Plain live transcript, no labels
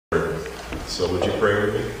So would you pray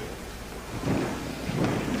with me?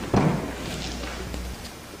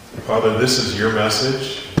 Father, this is your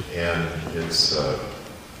message, and it's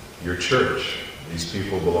your church. These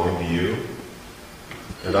people belong to you,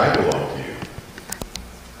 and I belong to you.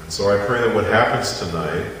 And so I pray that what happens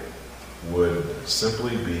tonight would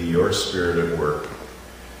simply be your Spirit at work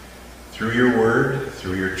through your word,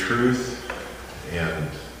 through your truth,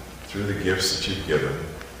 and through the gifts that you've given.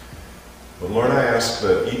 But Lord, I ask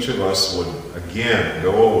that each of us would again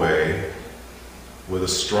go away with a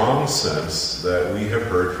strong sense that we have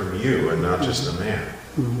heard from you and not just a man.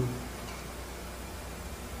 Mm-hmm.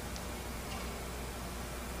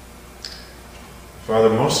 Father,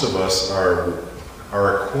 most of us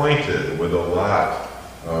are acquainted with a lot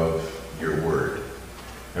of your word,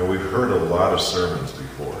 and we've heard a lot of sermons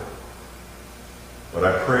before. But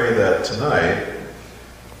I pray that tonight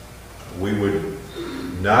we would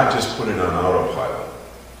not just put it on autopilot,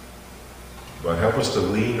 but help us to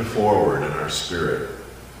lean forward in our spirit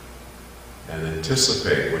and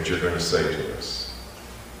anticipate what you're going to say to us.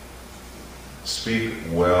 Speak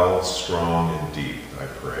well, strong, and deep, I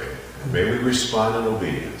pray. And may we respond in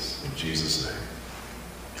obedience. In Jesus'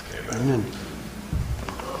 name. Amen.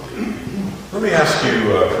 Let me ask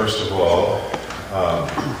you, first of all,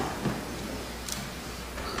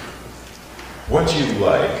 what do you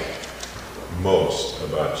like most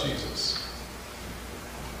about Jesus?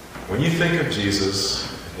 When you think of Jesus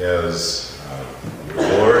as your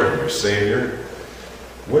Lord and your Savior,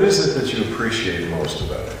 what is it that you appreciate most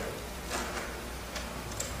about Him?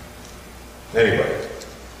 Anybody?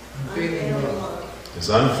 Unfailing love. His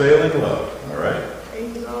unfailing love, all right?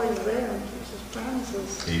 He's always there and keeps his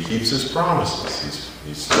promises. He keeps his promises.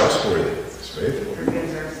 He's trustworthy. He's faithful.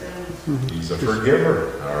 Forgives our sins. He's a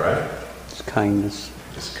forgiver, all right? His kindness.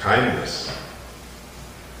 His kindness.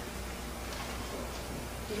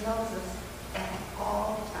 He loves us at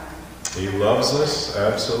all times. He loves us,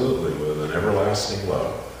 absolutely, with an everlasting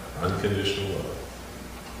love, unconditional love.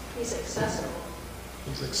 He's accessible.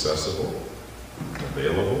 He's accessible,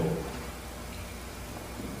 available.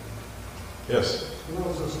 Yes? He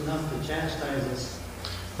loves us enough to chastise us.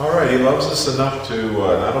 All right, he loves us enough to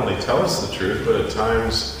not only tell us the truth, but at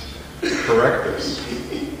times correct us.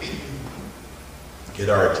 Get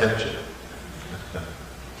our attention.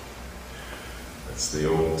 That's the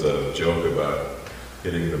old joke about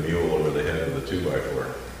hitting the mule over the head with a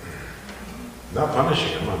 2x4. Not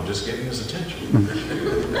punishing him, I'm just getting his attention.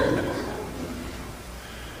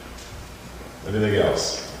 Anything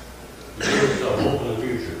else? He gives us hope in the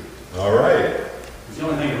future. All right. It's the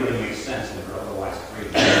only thing that really makes sense in the otherwise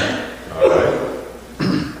crazy. All right.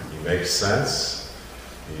 He makes sense.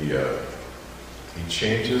 He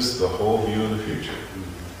changes the whole view of the future.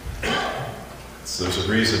 So there's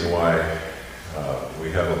a reason why we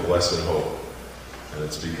have a blessed hope, and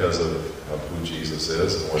it's because of who Jesus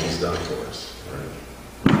is and what He's done for us.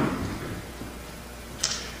 Right?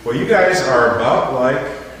 Well, you guys are about like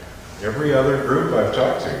every other group I've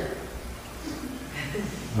talked to.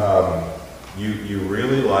 You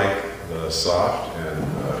really like the soft and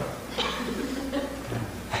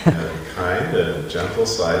kind and gentle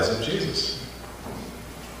sides of Jesus.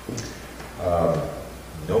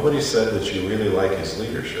 Nobody said that you really like His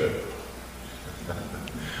leadership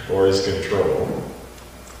or His control,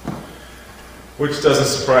 which doesn't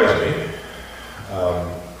surprise me.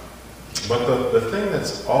 But the thing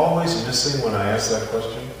that's always missing when I ask that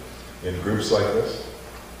question in groups like this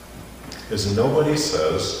is nobody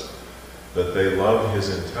says that they love His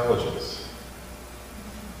intelligence,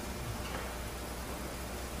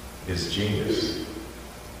 His genius.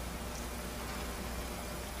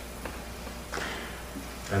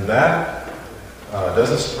 And that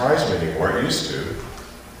doesn't surprise me anymore. It used to.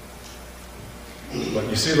 But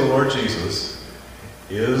you see, the Lord Jesus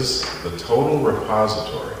is the total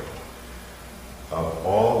repository of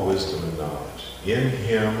all wisdom and knowledge. In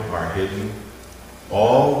Him are hidden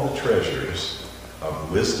all the treasures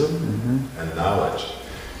of wisdom and knowledge.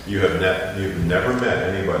 You've never met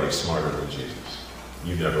anybody smarter than Jesus.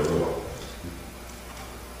 You never will.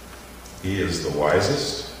 He is the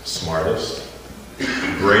wisest, smartest,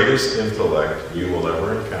 greatest intellect you will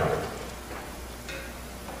ever encounter.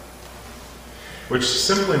 Which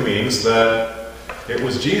simply means that it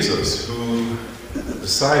was Jesus who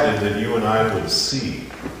decided that you and I would see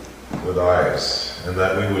with eyes, and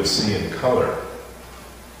that we would see in color,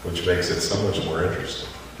 which makes it so much more interesting.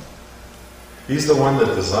 He's the one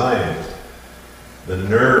that designed the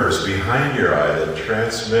nerves behind your eye that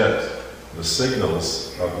transmit the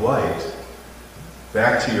signals of light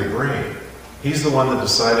back to your brain. He's the one that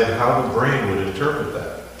decided how the brain would interpret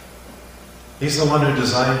that. He's the one who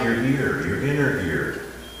designed your ear, your inner ear,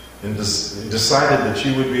 and decided that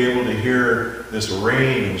you would be able to hear this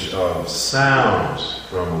range of sounds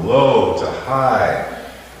from low to high.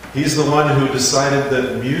 He's the one who decided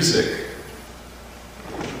that music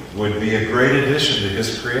would be a great addition to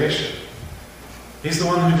his creation. He's the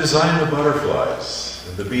one who designed the butterflies,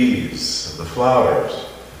 and the bees, and the flowers,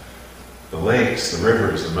 the lakes, the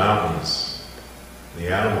rivers, the mountains,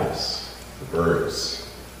 the animals, the birds.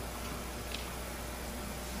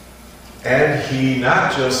 And he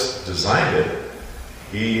not just designed it,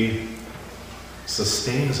 he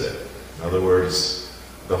sustains it. In other words,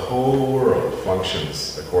 the whole world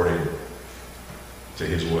functions according to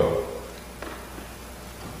his will.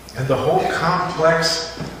 And the whole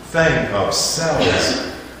complex thing of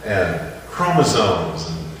cells and chromosomes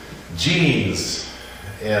and genes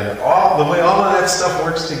and all the way all of that stuff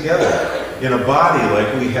works together in a body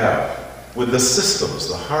like we have, with the systems,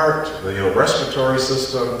 the heart, the respiratory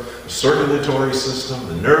system, the circulatory system,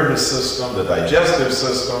 the nervous system, the digestive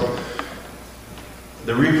system,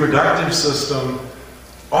 the reproductive system.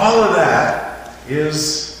 All of that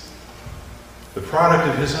is the product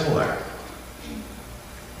of his intellect.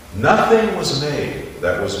 Nothing was made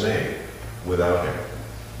that was made without him.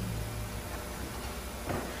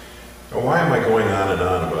 Now, why am I going on and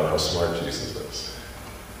on about how smart Jesus is?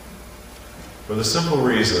 For the simple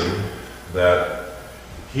reason that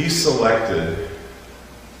he selected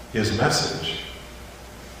his message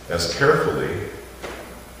as carefully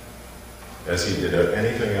as he did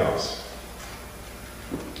anything else.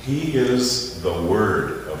 He is the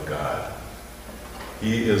Word of God.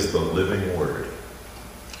 He is the living Word.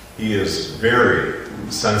 He is very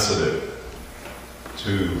sensitive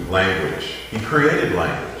to language. He created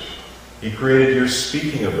language. He created your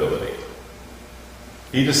speaking ability.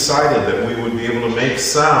 He decided that we would be able to make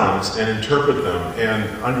sounds and interpret them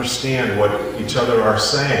and understand what each other are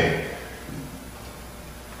saying.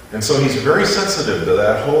 And so he's very sensitive to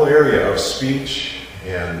that whole area of speech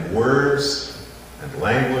and words and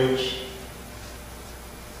language.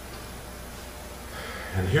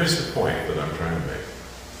 And here's the point that I'm trying to make.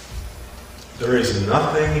 There is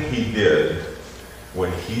nothing he did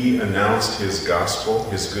when he announced his gospel,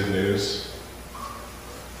 his good news,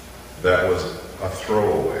 that was a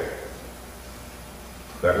throwaway.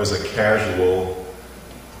 That was a casual,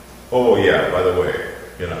 oh yeah, by the way,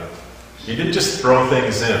 He didn't just throw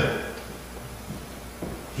things in.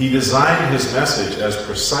 He designed his message as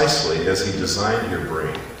precisely as he designed your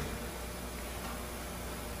brain.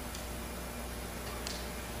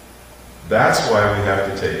 That's why we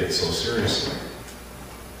have to take it so seriously.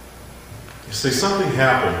 You see, something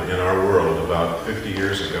happened in our world about 50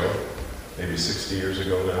 years ago, maybe 60 years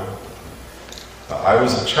ago now. I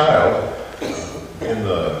was a child in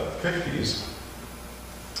the 50s,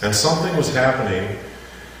 and something was happening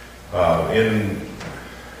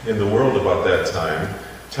in the world about that time.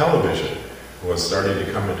 Television was starting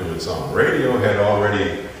to come into its own. Radio had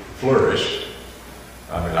already flourished.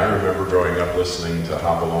 I remember growing up listening to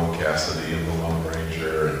Hopalong Cassidy and the Lone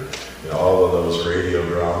Ranger and all of those radio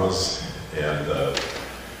dramas, and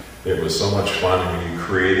it was so much fun when you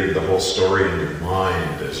created the whole story in your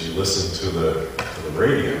mind as you listened to the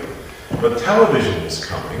radio. But television was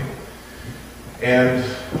coming, and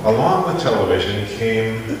along with television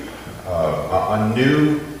came a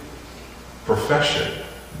new profession.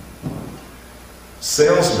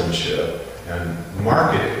 Salesmanship and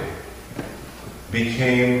marketing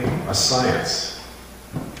became a science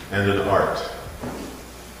and an art.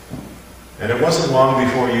 And it wasn't long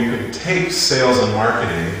before you could take sales and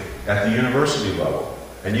marketing at the university level,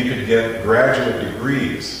 and you could get graduate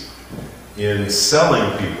degrees in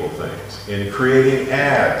selling people things, in creating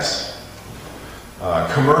ads,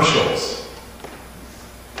 commercials.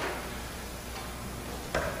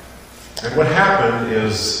 And what happened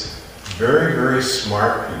is very, very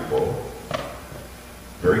smart people,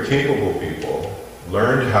 very capable people,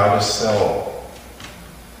 learned how to sell.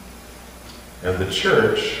 And the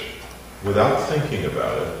church, without thinking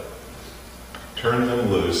about it, turned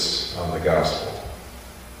them loose on the gospel.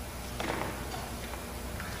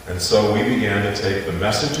 And so we began to take the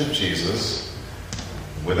message of Jesus,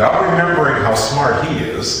 without remembering how smart he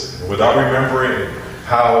is, without remembering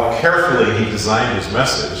how carefully he designed his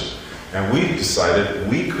message, and we decided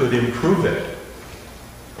we could improve it.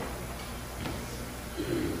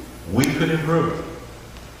 We could improve it.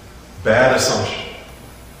 Bad assumption.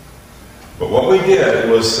 But what we did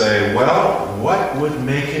was say, well, what would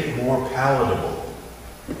make it more palatable?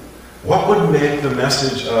 What would make the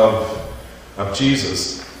message of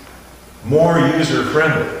Jesus more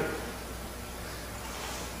user-friendly?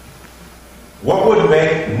 What would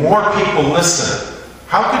make more people listen?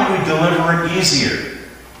 How could we deliver it easier?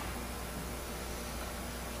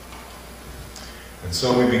 And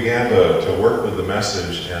so we began to work with the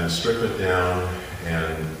message and strip it down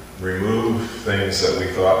and remove things that we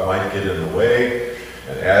thought might get in the way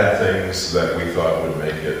and add things that we thought would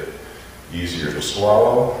make it easier to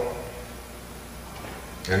swallow.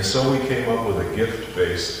 And so we came up with a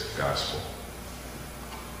gift-based gospel.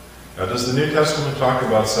 Now, does the New Testament talk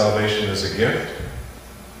about salvation as a gift?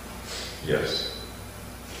 Yes.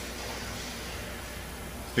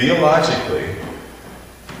 Theologically,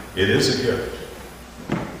 it is a gift.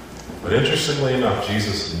 But interestingly enough,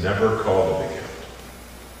 Jesus never called it a gift.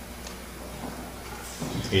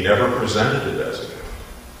 He never presented it as a gift.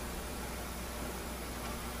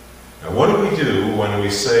 Now, what do we do when we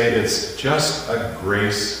say it's just a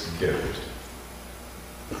grace gift?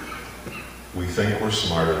 We think we're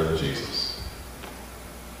smarter than Jesus.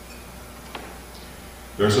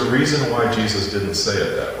 There's a reason why Jesus didn't say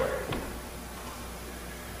it that way.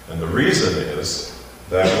 And the reason is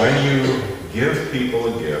that when you give people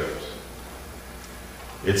a gift,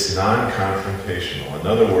 it's non-confrontational. In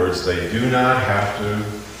other words, they do not have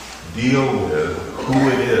to deal with who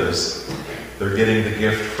it is they're getting the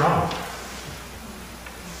gift from.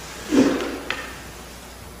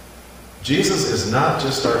 Jesus is not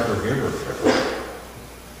just our forgiver, friends.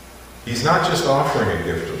 He's not just offering a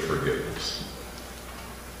gift of forgiveness.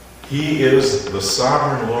 He is the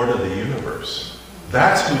sovereign Lord of the universe.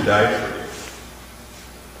 That's who died for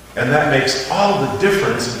you. And that makes all the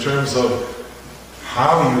difference in terms of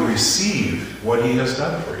how you receive what he has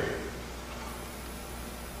done for you.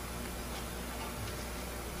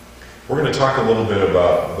 We're going to talk a little bit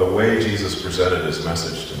about the way Jesus presented his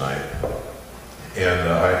message tonight. And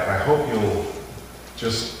I hope you'll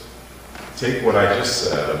just take what I just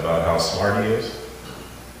said about how smart he is,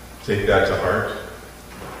 take that to heart,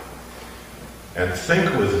 and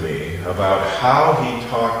think with me about how he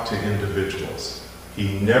talked to individuals.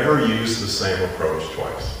 He never used the same approach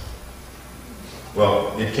twice.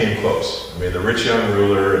 Well, it came close. I mean, the rich young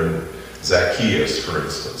ruler and Zacchaeus, for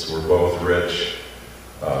instance, were both rich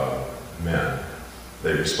men.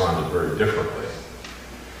 They responded very differently.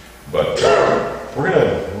 But we're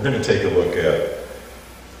going to take a look at,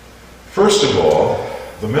 first of all,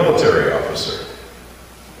 the military officer.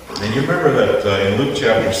 And you remember that in Luke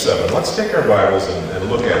chapter 7, let's take our Bibles and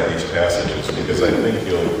look at these passages, because I think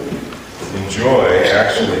you'll enjoy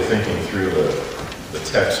actually thinking through the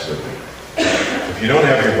text with me. If you don't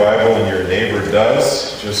have your Bible and your neighbor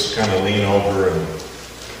does, just kind of lean over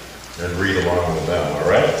and read along with them, all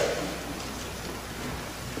right?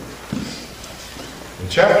 In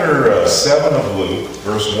chapter 7 of Luke,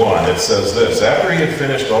 verse 1, it says this: After he had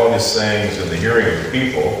finished all his sayings in the hearing of the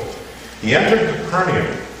people, he entered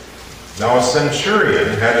Capernaum. Now a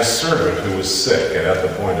centurion had a servant who was sick and at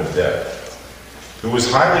the point of death, who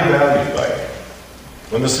was highly valued by him.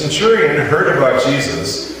 When the centurion heard about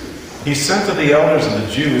Jesus, he sent to the elders of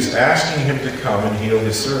the Jews, asking him to come and heal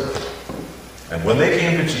his servant. And when they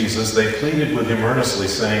came to Jesus, they pleaded with him earnestly,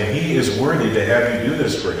 saying, He is worthy to have you do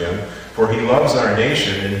this for him, for he loves our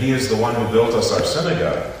nation, and he is the one who built us our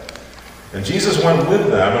synagogue. And Jesus went with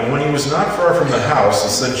them, and when he was not far from the house, the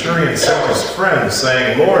centurion sent his friend,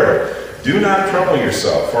 saying, Lord, do not trouble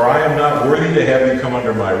yourself, for I am not worthy to have you come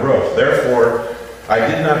under my roof. Therefore, I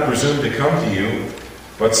did not presume to come to you,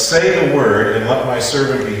 but say the word, and let my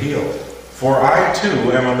servant be healed. For I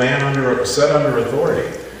too am a man set under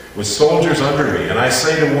authority, with soldiers under me. And I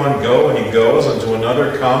say to one, Go, and he goes, and to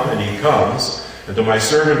another, Come, and he comes, and to my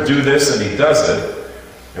servant, Do this, and he does it.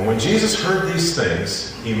 And when Jesus heard these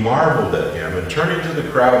things, he marveled at him, and turning to the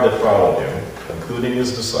crowd that followed him, including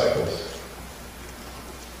his disciples,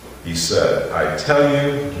 he said, I tell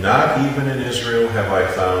you, not even in Israel have I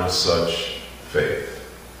found such faith.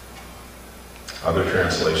 Other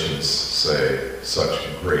translations say, such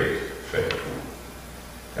great faith.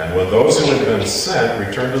 And when those who had been sent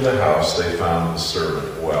returned to the house, they found the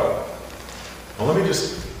servant well. Well, let me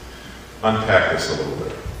just unpack this a little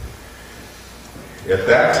bit. At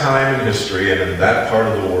that time in history and in that part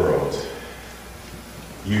of the world,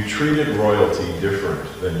 you treated royalty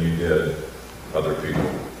different than you did other people.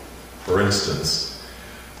 For instance,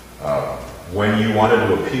 when you wanted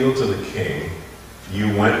to appeal to the king, you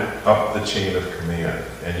went up the chain of command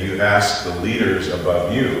and you asked the leaders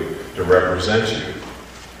above you to represent you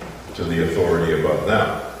to the authority above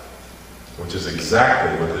them, which is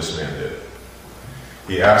exactly what this man did.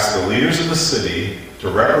 He asked the leaders of the city to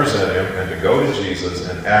represent him and to go to Jesus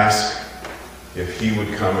and ask if he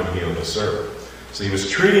would come and heal the servant. So he was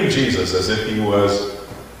treating Jesus as if he was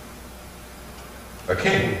a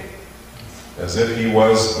king, as if he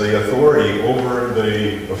was the authority over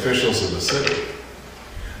the officials of the city.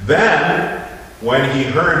 Then, when he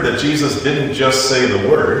heard that Jesus didn't just say the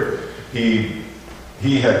word, he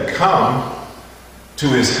had come to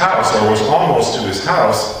his house, or was almost to his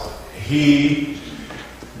house, he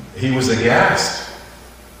was aghast.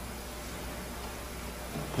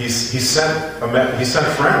 He sent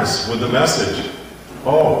friends with the message,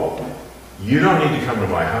 "Oh, you don't need to come to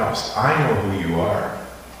my house. I know who you are.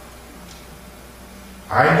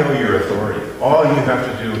 I know your authority. All you have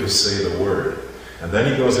to do is say the word." And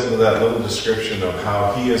then he goes into that little description of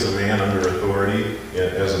how he, as a man under authority,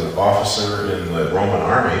 as an officer in the Roman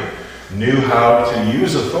army, knew how to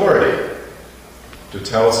use authority to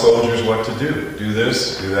tell soldiers what to do. Do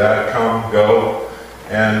this, do that, come, go.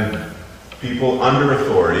 And people under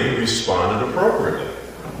authority responded appropriately.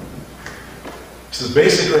 He says,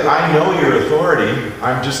 basically, I know your authority.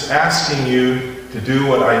 I'm just asking you to do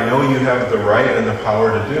what I know you have the right and the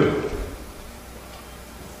power to do.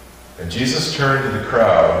 And Jesus turned to the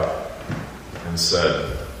crowd and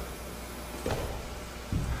said,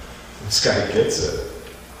 this guy gets it.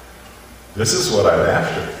 This is what I'm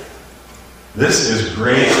after. This is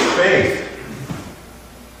great faith.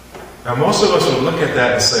 Now, most of us would look at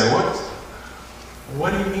that and say,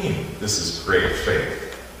 what do you mean this is great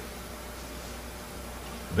faith?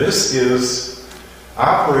 This is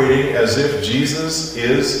operating as if Jesus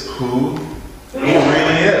is who he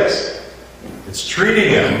really is. It's treating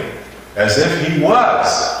him as if he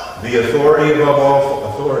was the authority above all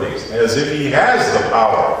authorities, as if he has the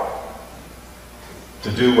power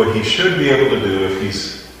to do what he should be able to do if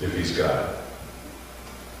he's God.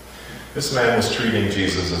 This man was treating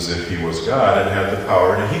Jesus as if he was God and had the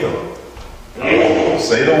power to heal.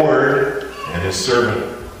 Say the word, and his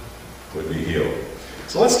servant would be healed.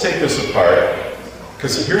 So let's take this apart,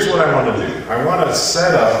 because here's what I want to do. I want to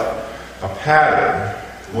set up a pattern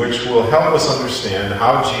which will help us understand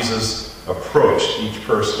how Jesus approached each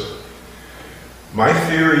person. My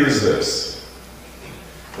theory is this.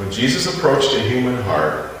 When Jesus approached a human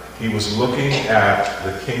heart, he was looking at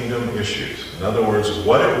the kingdom issues. In other words,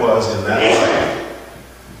 what it was in that life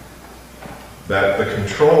that the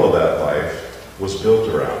control of that life was built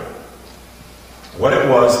around. What it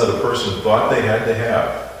was that a person thought they had to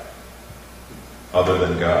have other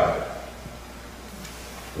than God.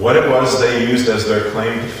 What it was they used as their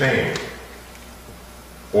claim to fame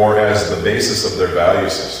or as the basis of their value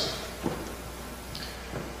system.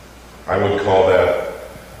 I would call that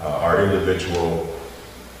our individual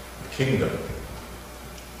kingdom.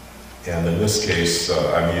 And in this case,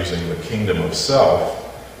 I'm using the kingdom of self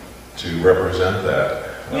to represent that.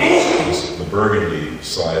 The Burgundy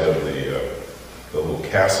side of the little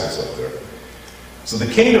castles up there. So the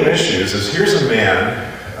kingdom issues is, here's a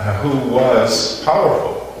man who was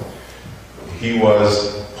powerful. He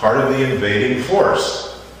was part of the invading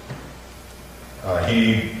force.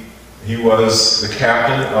 He was the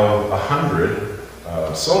captain of 100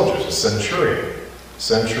 soldiers, a centurion.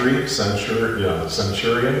 Centurion,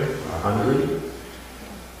 100.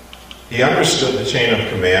 He understood the chain of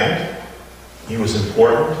command. He was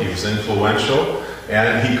important, he was influential,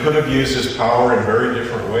 and he could have used his power in very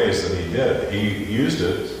different ways than he did. He used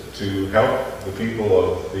it to help the people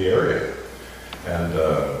of the area. And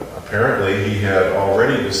apparently he had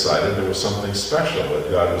already decided there was something special that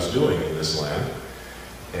God was doing in this land,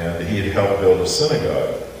 and he had helped build a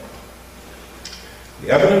synagogue.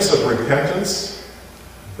 The evidence of repentance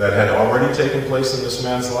that had already taken place in this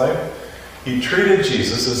man's life, he treated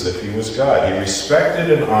Jesus as if he was God. He respected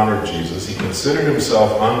and honored Jesus. He considered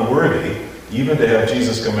himself unworthy even to have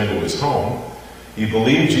Jesus come into his home. He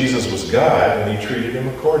believed Jesus was God, and he treated him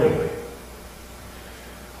accordingly.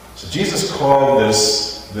 So Jesus called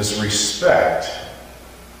this respect,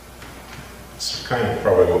 it's kind of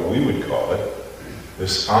probably what we would call it,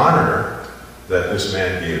 this honor that this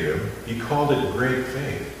man gave him, he called it great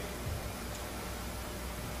faith.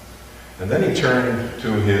 And then he turned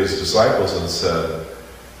to his disciples and said,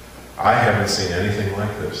 I haven't seen anything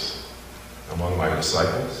like this among my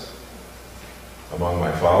disciples, among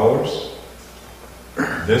my followers.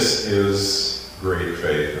 This is great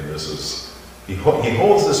faith, and this is, he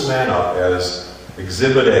holds this man up as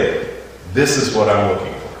Exhibit A. This is what I'm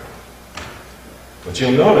looking for. But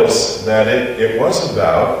you'll notice that it was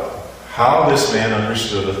about how this man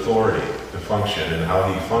understood authority to function and how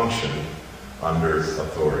he functioned under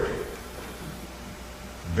authority.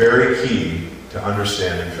 Very key to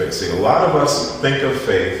understanding faith. See, a lot of us think of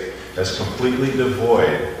faith as completely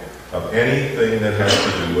devoid of anything that has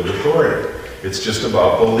to do with authority. It's just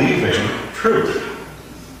about believing truth.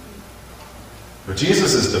 But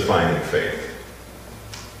Jesus is defining faith,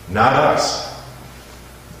 not us.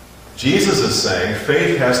 Jesus is saying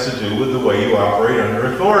faith has to do with the way you operate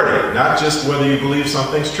under authority, not just whether you believe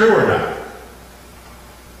something's true or not.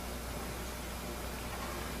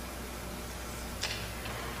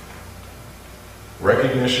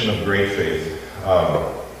 Recognition of great faith.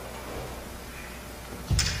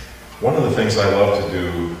 One of the things I love to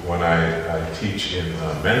do when I teach in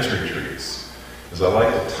men's retreats is I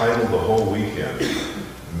like to title the whole weekend,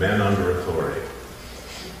 Men Under Authority.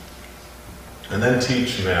 And then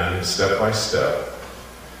teach men, step by step,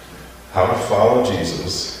 how to follow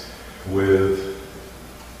Jesus with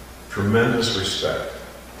tremendous respect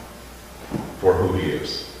for who he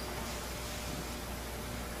is.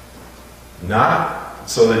 Not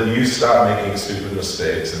so that you stop making stupid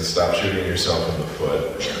mistakes and stop shooting yourself in the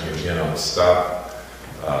foot, stop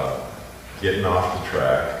getting off the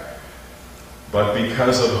track, but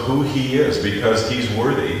because of who he is, because he's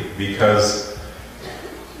worthy, because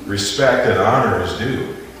respect and honor is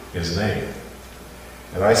due his name.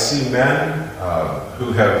 And I see men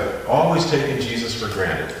who have always taken Jesus for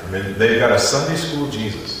granted. I mean, they've got a Sunday school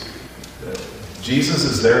Jesus. Jesus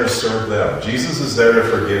is there to serve them. Jesus is there to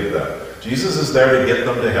forgive them. Jesus is there to get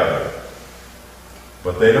them to heaven.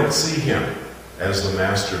 But they don't see him as the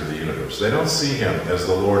master of the universe. They don't see him as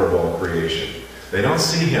the Lord of all creation. They don't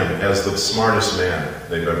see him as the smartest man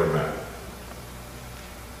they've ever met,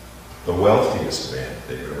 the wealthiest man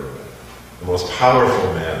they've ever met, the most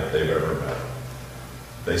powerful man they've ever met.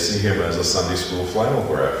 They see him as a Sunday school flannel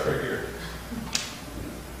graph figure.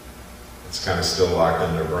 It's kind of still locked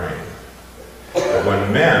in their brain. But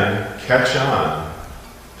when men catch on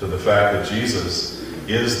to the fact that Jesus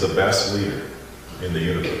is the best leader in the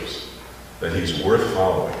universe, that he's worth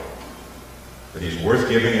following, that he's worth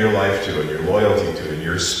giving your life to and your loyalty to and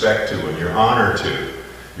your respect to and your honor to,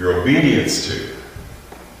 your obedience to,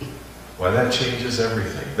 well, that changes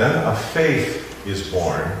everything. Then a faith is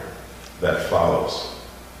born that follows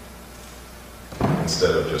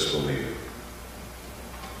instead of just believing.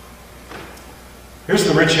 Here's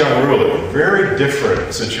the rich young ruler. Very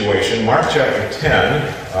different situation. Mark chapter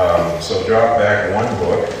 10. So drop back one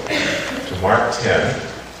book to Mark 10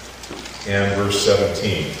 and verse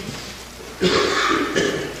 17.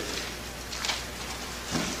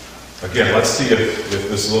 Again, let's see if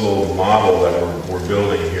this little model that we're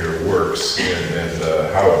building here works and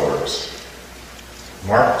how it works.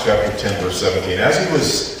 Mark chapter 10, verse 17. As he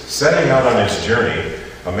was setting out on his journey,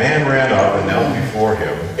 a man ran up and knelt before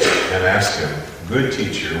him and asked him, "Good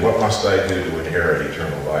teacher, what must I do to inherit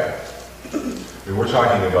eternal life?" I mean, we're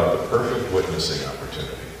talking about the perfect witnessing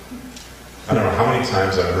opportunity. I don't know how many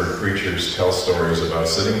times I've heard preachers tell stories about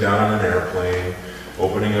sitting down on an airplane,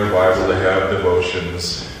 opening their Bible to have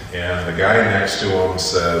devotions, and the guy next to him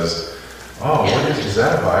says, "Oh, is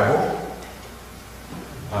that a Bible?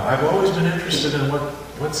 I've always been interested in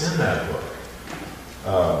what's in that book.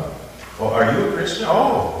 Well, are you a Christian?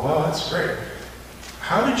 Oh, well, that's great.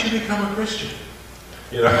 How did you become a Christian?"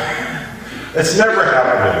 It's never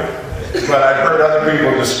happened to me. But I've heard other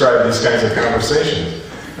people describe these kinds of conversations.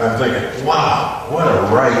 And I'm thinking, wow, what a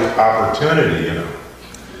ripe opportunity,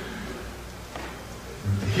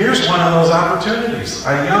 Here's one of those opportunities.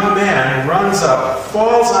 A young man runs up,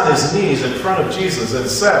 falls on his knees in front of Jesus and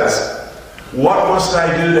says, "What must I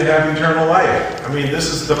do to have eternal life?" I mean, this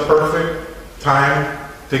is the perfect time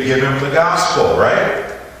to give him the gospel, right?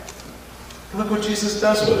 Look what Jesus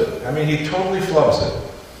does with it. I mean, he totally flubs it.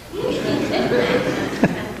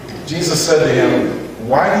 Jesus said to him,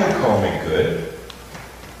 "Why do you call me good?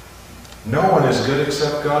 No one is good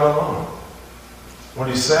except God alone." What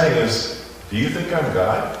he's saying is, do you think I'm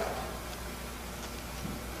God?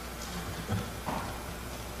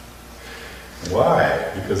 Why?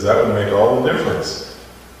 Because that would make all the difference.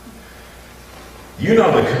 You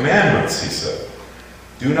know the commandments, he said.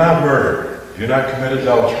 Do not murder. Do not commit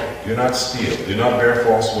adultery. Do not steal. Do not bear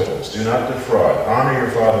false witness. Do not defraud. Honor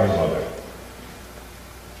your father and mother.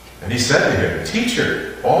 And he said to him,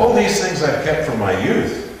 "Teacher, all these things I've kept from my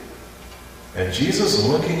youth." And Jesus,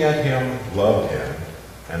 looking at him, loved him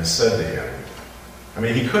and said to him, I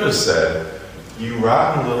mean, he could have said, "You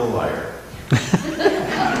rotten little liar.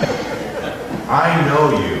 I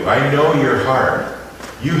know you. I know your heart.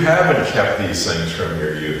 You haven't kept these things from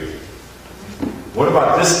your youth. What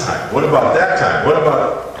about this time? What about that time? What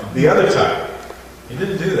about the other time?" He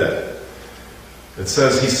didn't do that. It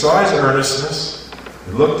says he saw his earnestness,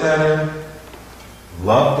 he looked at him,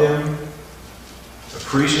 loved him,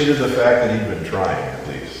 appreciated the fact that he'd been trying at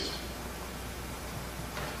least.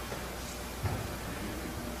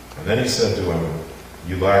 And then he said to him,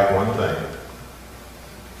 "You lack one thing.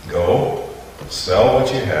 Go, sell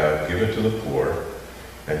what you have, give it to the poor,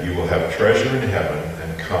 and you will have treasure in heaven,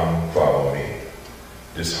 and come follow me.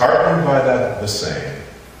 Disheartened by the saying,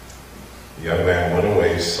 the young man went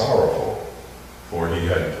away sorrowful, for he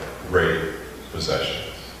had great possessions.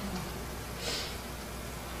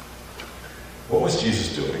 What was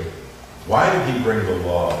Jesus doing? Why did he bring the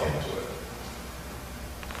law into it?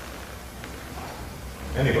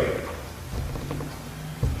 Anybody?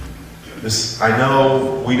 I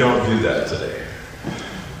know we don't do that today.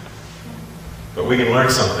 But we can learn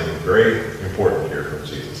something very important here from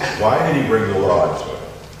Jesus. Why did he bring the law into it?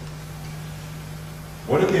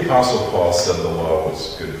 What did the Apostle Paul said the law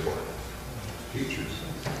was good for? Teachers.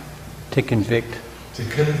 To convict. To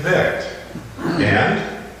convict.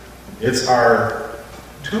 And it's our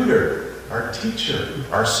tutor, our teacher,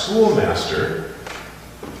 our schoolmaster,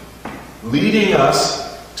 leading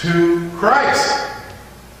us to Christ.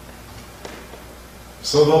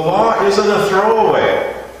 So the law isn't a throwaway.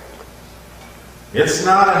 It's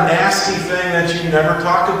not a nasty thing that you never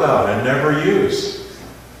talk about and never use.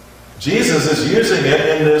 Jesus is using it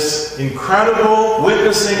in this incredible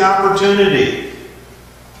witnessing opportunity.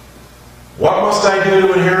 What must I do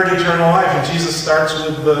to inherit eternal life? And Jesus starts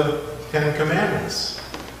with the Ten Commandments.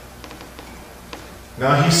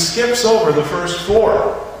 Now he skips over the first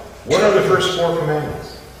four. What are the first four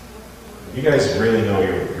commandments? You guys really know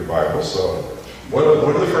your Bible, so what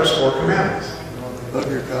are the first four commandments? Love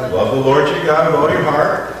your God. Love the Lord your God with all your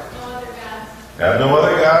heart. No other gods. Have no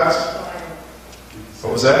other gods.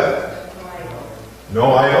 What was that?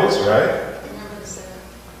 No idols, right? Remember the Sabbath.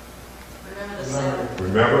 Remember the Sabbath.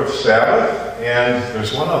 Remember the Sabbath. And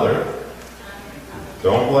there's one other.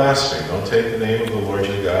 Don't blaspheme. Don't take the name of the Lord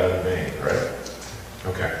your God in vain, right?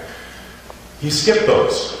 Okay. He skipped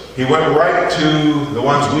those. He went right to the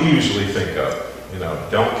ones we usually think of. You know,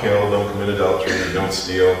 don't kill, don't commit adultery, don't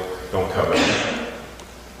steal, don't covet.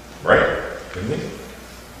 Right? Didn't he?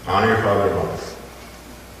 Honor your father and mother.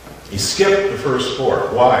 He skipped the first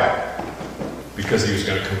four. Why? Because he was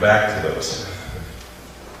going to come back to those.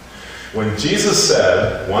 When Jesus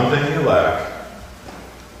said, one thing you lack,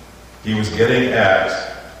 he was getting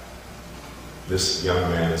at this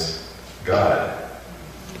young man's God,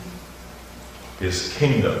 his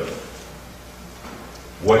kingdom,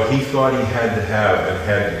 what he thought he had to have and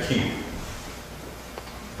had to keep.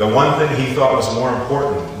 The one thing he thought was more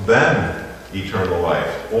important than eternal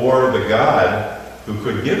life, or the God who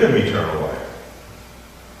could give him eternal life.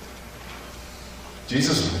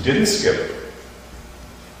 Jesus didn't skip,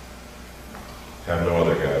 have no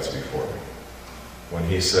other gods before me. When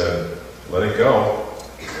he said, let it go,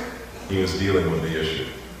 he was dealing with the issue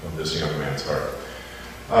of this young man's heart.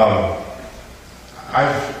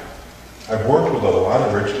 I've worked with a lot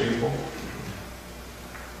of rich people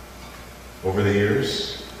over the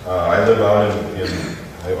years. I live out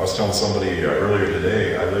I was telling somebody earlier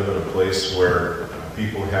today, I live in a place where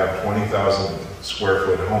people have 20,000 square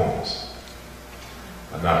foot homes.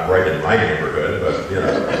 Not right in my neighborhood, but,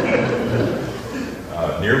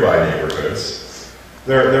 nearby neighborhoods.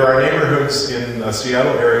 There are neighborhoods in the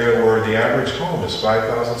Seattle area where the average home is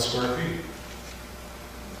 5,000 square feet.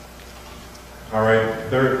 All right,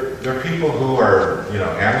 they're people who are,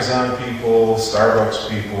 Amazon people, Starbucks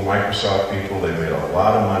people, Microsoft people. They've made a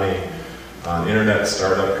lot of money on internet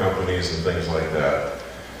startup companies and things like that.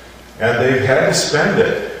 And they've had to spend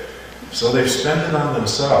it. So they've spent it on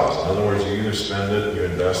themselves. In other words, you either spend it, you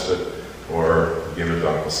invest it, or give it to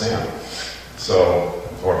Uncle Sam.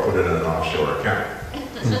 Or put it in an offshore account.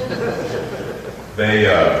 They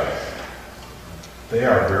are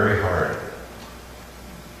very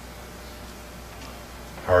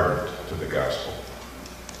hardened to the gospel.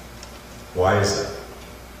 Why is that?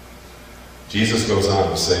 Jesus goes on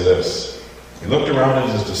to say this. He looked around at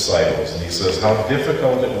his disciples and he says, how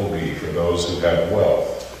difficult it will be for those who have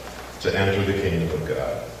wealth to enter the kingdom of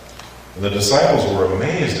God. And the disciples were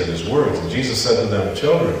amazed at his words, and Jesus said to them,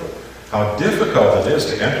 children, how difficult it is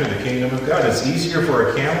to enter the kingdom of God. It's easier for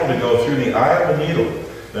a camel to go through the eye of a needle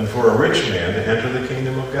than for a rich man to enter the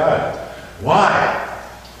kingdom of God. Why?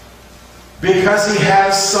 Because he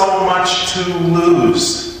has so much to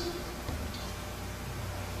lose,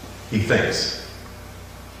 he thinks.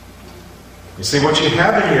 You see, what you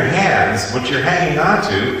have in your hands, what you're hanging on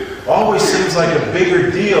to, always seems like a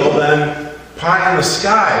bigger deal than pie in the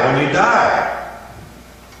sky when you die.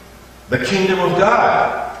 The kingdom of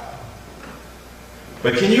God.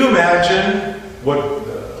 But can you imagine what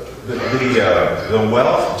the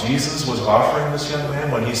wealth Jesus was offering this young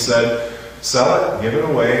man when he said, sell it, give it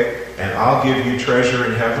away, and I'll give you treasure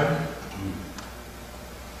in heaven?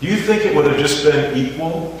 Do you think it would have just been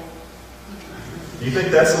equal? Do you think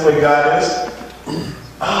that's the way God is?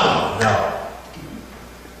 Oh, no.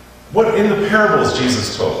 What in the parables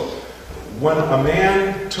Jesus told? When a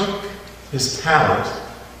man took his talent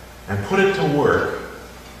and put it to work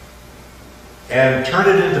and turned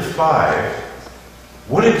it into 5,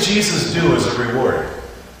 what did Jesus do as a reward?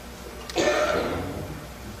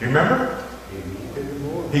 You remember?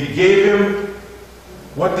 He gave him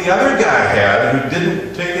what the other guy had who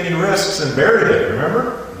didn't take any risks and buried it,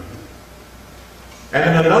 remember? And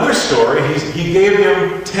in another story, he gave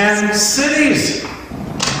him 10 cities.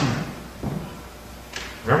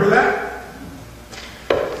 Remember that?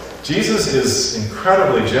 Jesus is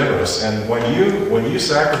incredibly generous, and when you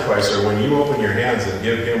sacrifice or when you open your hands and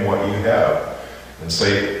give him what you have and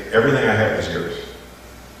say, everything I have is yours.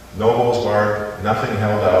 No holds barred, nothing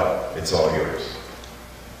held out, it's all yours.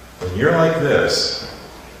 When you're like this,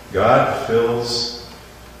 God fills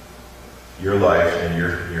your life and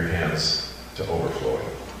your hands to overflowing.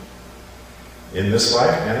 In this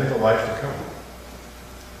life and in the life to come.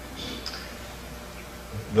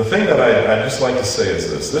 The thing that I'd just like to say is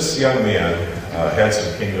this. This young man had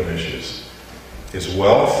some kingdom issues. His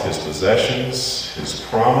wealth, his possessions, his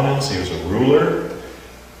prominence, he was a ruler.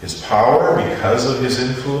 His power, because of his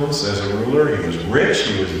influence as a ruler, he was rich,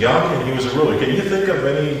 he was young, and he was a ruler. Can you think of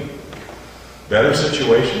any better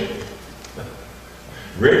situation?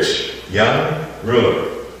 Rich, young,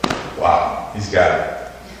 ruler. Wow, he's got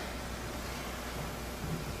it.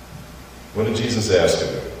 What did Jesus ask of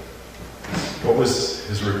him? What was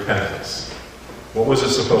his repentance? What was it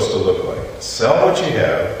supposed to look like? Sell what you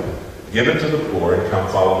have, give it to the poor, and come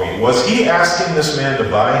follow me. Was he asking this man to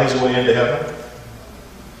buy his way into heaven?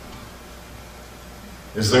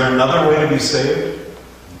 Is there another way to be saved?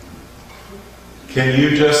 Can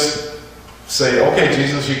you just say, okay,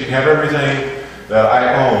 Jesus, you can have everything that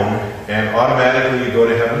I own, and automatically you go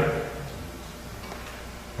to heaven?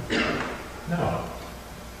 No.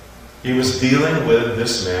 He was dealing with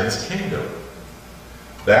this man's kingdom.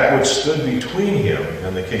 That which stood between him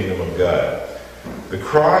and the kingdom of God. The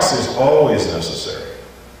cross is always necessary.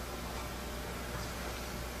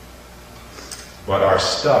 But our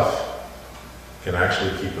stuff can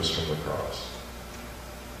actually keep us from the cross.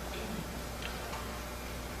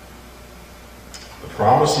 The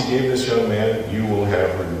promise he gave this young man, you will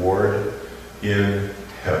have reward in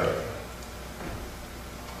heaven.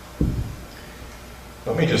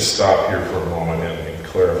 Let me just stop here for a moment and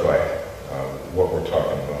clarify what we're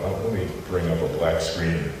talking about. Let me bring up a black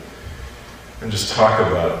screen and just talk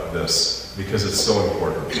about this, because it's so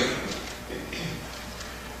important.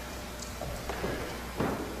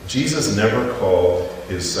 Jesus never called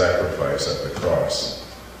his sacrifice at the cross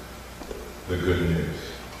the good news.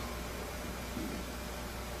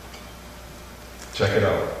 Check it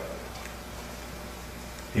out.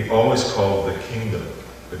 He always called the kingdom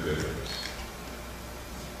the good news.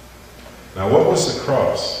 Now, what was the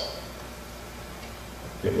cross?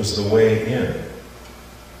 It was the way in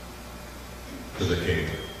to the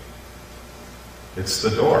kingdom. It's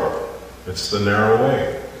the door. It's the narrow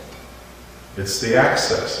way. It's the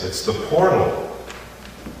access. It's the portal.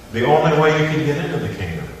 The only way you can get into the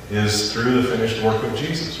kingdom is through the finished work of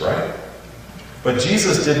Jesus, right? But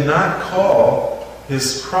Jesus did not call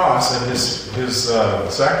his cross and his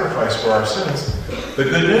sacrifice for our sins the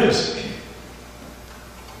good news.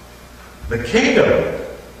 The kingdom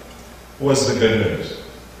was the good news.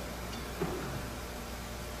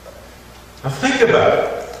 Now think about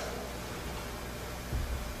it.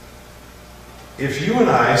 If you and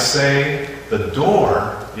I say the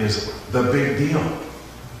door is the big deal,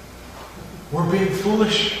 we're being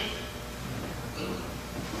foolish.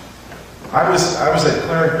 I was at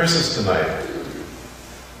Claire and Chris's tonight.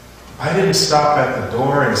 I didn't stop at the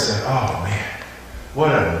door and say, oh man, what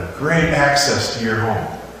a great access to your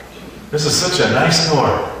home. This is such a nice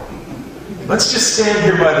door. Let's just stand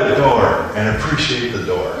here by the door and appreciate the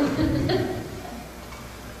door.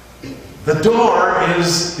 The door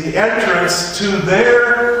is the entrance to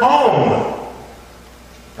their home.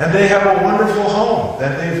 And they have a wonderful home.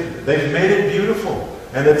 And they've made it beautiful.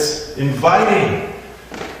 And it's inviting.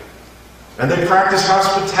 And they practice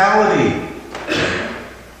hospitality.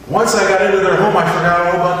 Once I got into their home, I forgot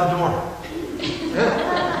all about the door.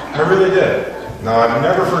 Yeah, I really did. Now, I've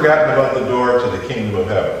never forgotten about the door to the kingdom of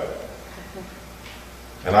heaven.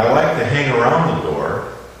 And I like to hang around the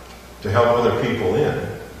door to help other people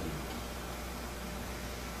in.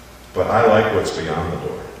 But I like what's beyond the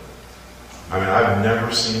door. I mean, I've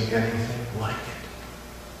never seen anything like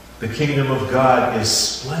it. The kingdom of God is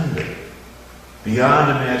splendid,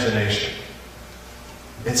 beyond imagination.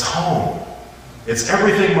 It's home. It's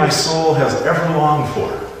everything my soul has ever longed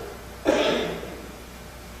for.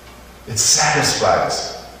 It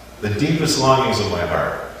satisfies the deepest longings of my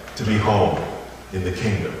heart to be home in the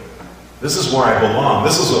kingdom. This is where I belong.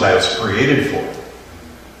 This is what I was created for.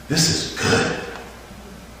 This is good.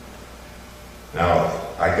 Now,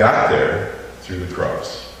 I got there through the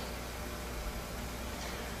cross.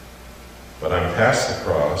 But I'm past the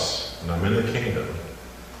cross, and I'm in the kingdom.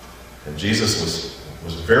 And Jesus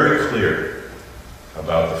was very clear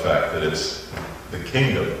about the fact that it's the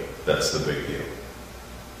kingdom that's the big deal.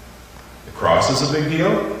 The cross is a big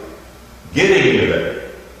deal. Getting you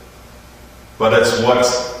there. But it's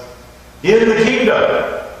what's in the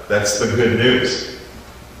kingdom that's the good news.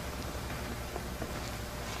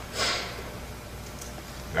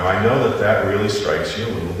 Now I know that really strikes you a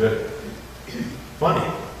little bit funny,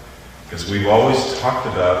 because we've always talked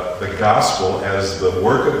about the gospel as the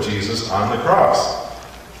work of Jesus on the cross.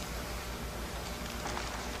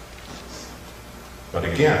 But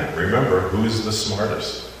again, remember, who's the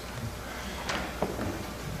smartest?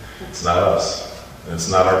 It's not us. And it's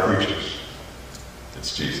not our preachers.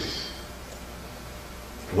 It's Jesus.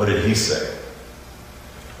 What did he say?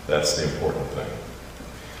 That's the important thing.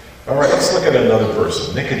 All right, let's look at another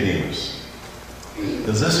person, Nicodemus.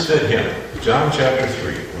 Does this fit him? John chapter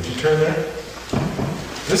 3. Would you turn there?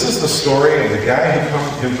 This is the story of the guy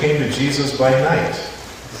who came to Jesus by night.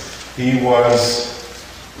 He was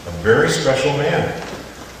a very special man.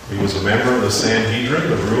 He was a member of the Sanhedrin,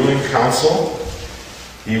 the ruling council.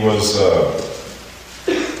 He was a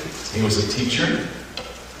teacher.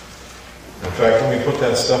 In fact, let me put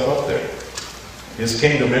that stuff up there. His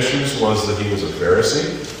kingdom issues was that he was a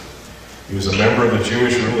Pharisee. He was a member of the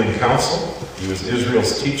Jewish ruling council. He was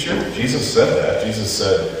Israel's teacher. Jesus said that. Jesus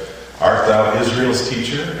said, "Art thou Israel's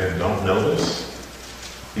teacher, and don't know this?"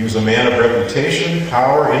 He was a man of reputation,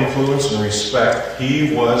 power, influence, and respect.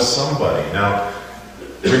 He was somebody. Now,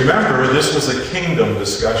 remember, this was a kingdom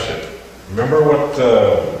discussion. Remember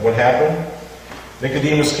what happened?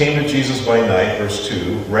 Nicodemus came to Jesus by night, verse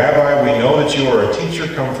 2. "Rabbi, we know that you are a teacher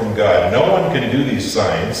come from God. No one can do these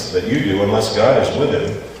signs that you do unless God is with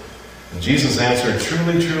him." And Jesus answered,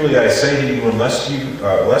 "Truly, truly, I say to you,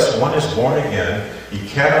 unless one is born again, he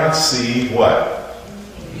cannot see" what?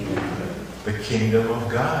 The kingdom of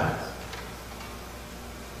God.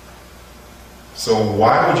 So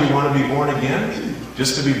why would you want to be born again?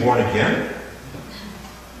 Just to be born again?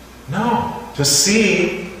 No. To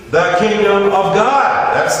see the kingdom of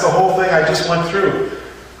God. That's the whole thing I just went through,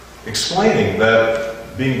 explaining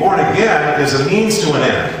that being born again is a means to an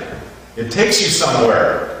end. It takes you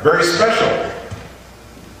somewhere very special.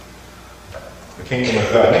 The kingdom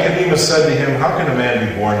of God. Nicodemus said to him, "How can a man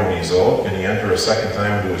be born when he's old? Can he enter a second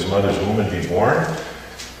time into his mother's womb and be born?"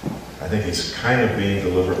 I think he's kind of being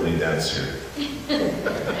deliberately dense here.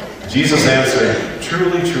 Jesus answered,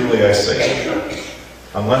 "Truly, truly, I say to you,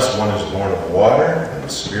 unless one is born of water and the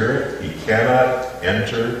Spirit, he cannot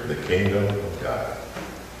enter the kingdom of God.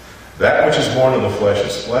 That which is born of the flesh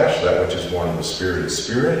is flesh, that which is born of the Spirit is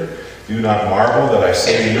spirit. Do not marvel that I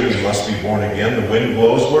say to you, you must be born again. The wind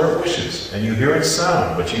blows where it wishes, and you hear its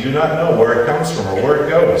sound, but you do not know where it comes from or where it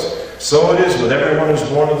goes. So it is with everyone who is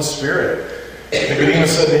born of the Spirit."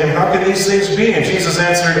 Nicodemus said to him, "How can these things be?" And Jesus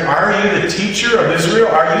answered, "Are you the teacher of Israel?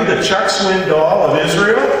 Are you the Chuck Swindoll of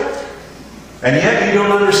Israel? And yet you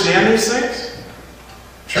don't understand these things?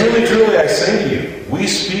 Truly, truly, I say to you, we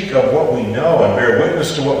speak of what we know and bear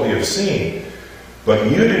witness to what we have seen, but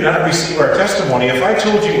you do not receive our testimony. If I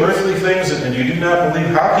told you earthly things and you do not believe,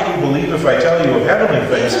 how can you believe if I tell you of heavenly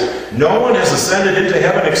things? No one has ascended into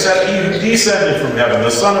heaven except he who descended from heaven,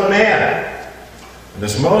 the Son of Man. And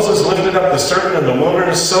as Moses lifted up the serpent in the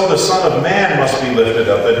wilderness, so the Son of Man must be lifted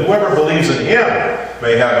up, that whoever believes in him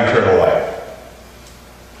may have eternal life."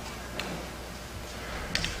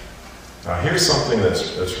 Now here's something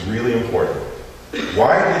that's really important.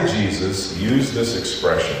 Why did Jesus use this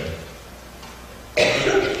expression,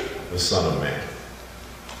 the Son of Man?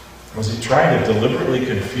 Was he trying to deliberately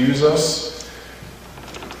confuse us,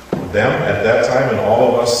 them at that time and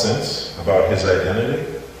all of us since, about his identity?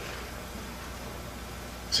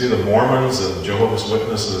 See, the Mormons and Jehovah's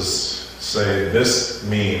Witnesses say this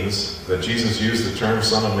means that Jesus used the term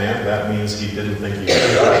Son of Man. That means he didn't think he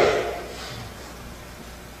was God.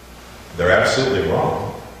 They're absolutely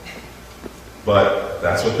wrong. But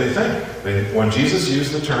that's what they think. When Jesus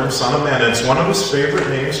used the term Son of Man, and it's one of his favorite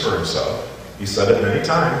names for himself, he said it many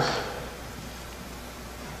times,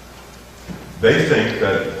 they think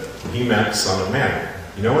that he meant Son of Man.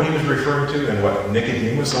 You know what he was referring to and what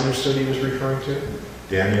Nicodemus understood he was referring to?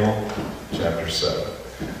 Daniel chapter 7.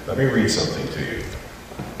 Let me read something to you.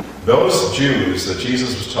 Those Jews that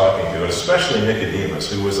Jesus was talking to, especially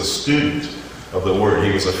Nicodemus, who was a student of the Word,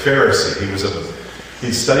 he was a Pharisee, he was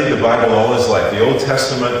He'd studied the Bible all his life. The Old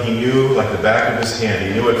Testament he knew like the back of his hand.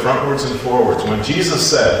 He knew it frontwards and forwards. When Jesus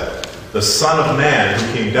said, the Son of Man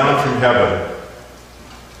who came down from heaven,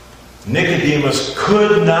 Nicodemus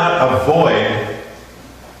could not avoid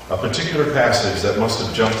a particular passage that must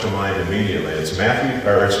have jumped to mind immediately. It's Daniel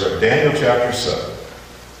chapter 7,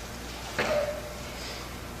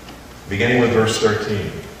 beginning with verse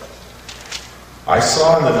 13. I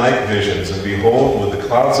saw in the night visions, and behold, with the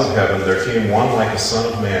clouds of heaven there came one like a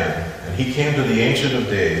son of man, and he came to the Ancient of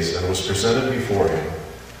Days and was presented before him.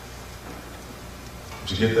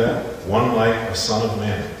 Did you get that? One like a son of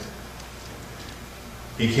man.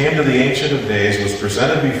 He came to the Ancient of Days, was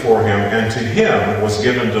presented before him, and to him was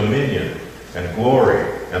given dominion and glory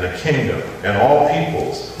and a kingdom, and all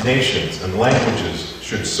peoples, nations, and languages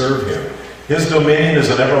should serve him. His dominion is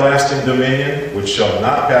an everlasting dominion which shall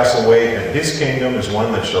not pass away, and his kingdom is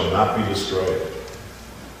one that shall not be destroyed.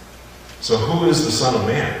 So who is the Son of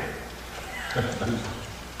Man?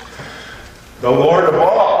 The Lord of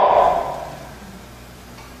all.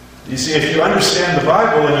 You see, if you understand the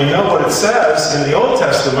Bible and you know what it says in the Old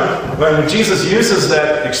Testament, when Jesus uses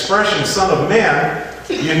that expression, Son of Man,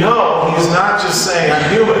 you know he's not just saying,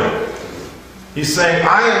 I'm human. He's saying,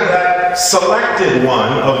 I am that selected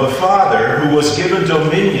one of the Father who was given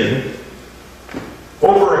dominion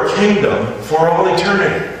over a kingdom for all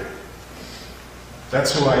eternity.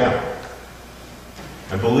 That's who I am.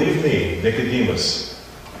 And believe me, Nicodemus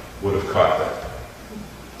would have caught that.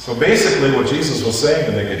 So basically what Jesus was saying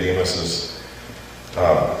to Nicodemus is,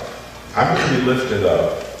 I'm going to be lifted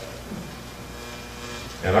up,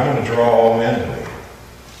 and I'm going to draw all men to me.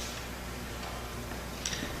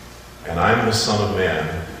 And I'm the Son of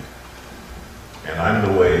Man, and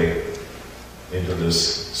I'm the way into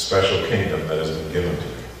this special kingdom that has been given to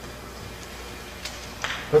me.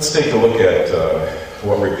 Let's take a look at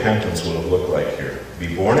what repentance would have looked like here.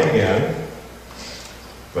 Be born again,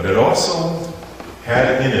 but it also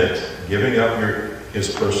had in it giving up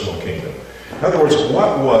his personal kingdom. In other words,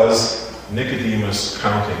 what was Nicodemus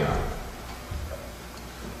counting on?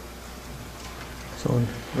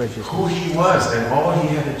 Who he was and all he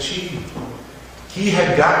had achieved. He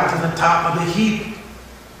had gotten to the top of the heap.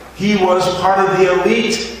 He was part of the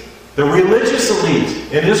elite, the religious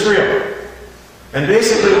elite in Israel. And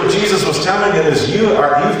basically what Jesus was telling him is, you've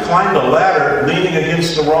climbed a ladder leaning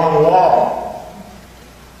against the wrong wall.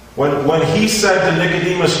 When he said to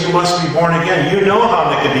Nicodemus, you must be born again, you know how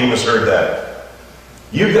Nicodemus heard that.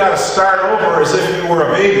 You've got to start over as if you were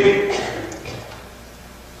a baby.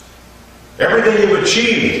 Everything you've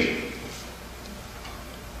achieved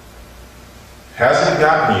hasn't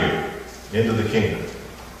gotten you into the kingdom.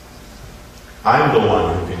 I'm the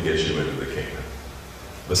one who can get you into the kingdom.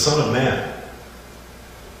 The Son of Man.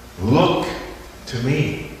 Look to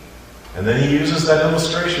me. And then he uses that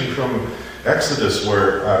illustration from Exodus,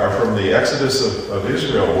 or from the Exodus of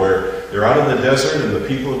Israel, where they're out in the desert and the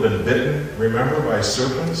people have been bitten, remember, by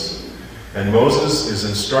serpents. And Moses is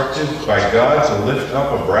instructed by God to lift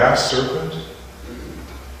up a brass serpent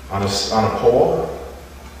on a pole.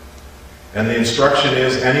 And the instruction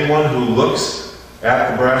is, anyone who looks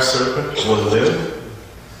at the brass serpent will live.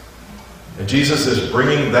 And Jesus is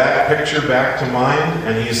bringing that picture back to mind,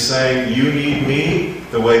 and he's saying, you need me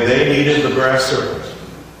the way they needed the brass serpent.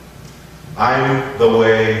 I'm the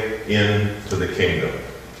way into the kingdom.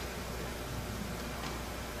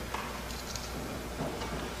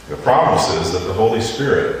 The promise is that the Holy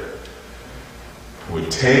Spirit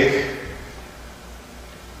would take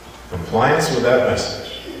compliance with that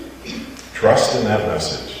message, trust in that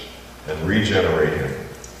message, and regenerate him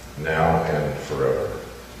now and forever.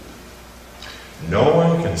 No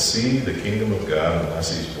one can see the kingdom of God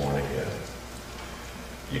unless he's born again.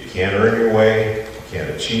 You can't earn your way, you can't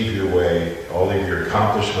achieve your way, all of your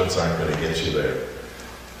accomplishments aren't going to get you there.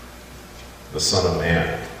 The Son of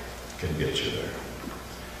Man can get you there.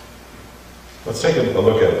 Let's take a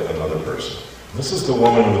look at another person. This is the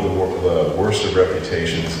woman with the worst of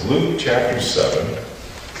reputations. Luke chapter 7.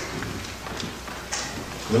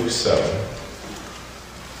 Luke 7.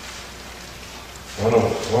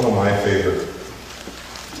 One of my favorite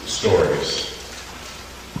stories.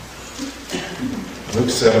 Luke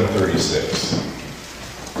 7:36.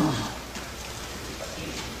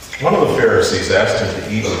 One of the Pharisees asked him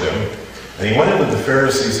to eat with him, and he went into the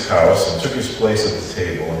Pharisee's house and took his place at the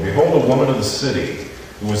table. And behold, a woman of the city,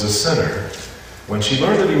 who was a sinner, when she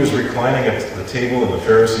learned that he was reclining at the table in the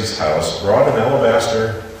Pharisee's house, brought an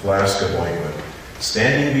alabaster flask of ointment,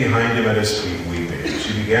 standing behind him at his feet, weeping.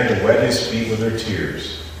 She began to wet his feet with her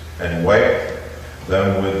tears, and wiped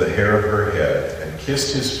them with the hair of her head, and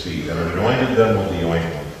kissed his feet, and anointed them with the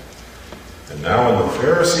ointment. And now when the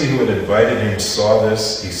Pharisee who had invited him saw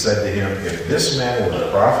this, he said to him, if this man was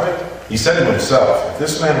a prophet, he said to himself, if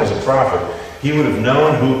this man was a prophet, he would have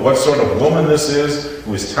known what sort of woman this is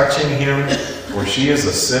who is touching him, for she is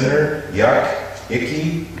a sinner. Yuck,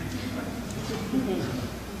 icky.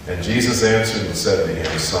 And Jesus answered and said to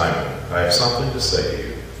him, Simon, I have something to say to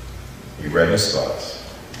you. He read his thoughts.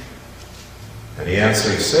 And he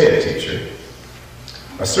answered, say it, teacher.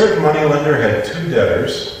 A certain moneylender had 2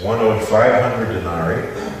 debtors. One owed 500 denarii,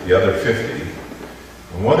 the other 50.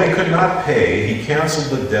 And when they could not pay, he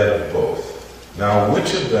canceled the debt of both. Now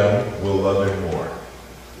which of them will love him more?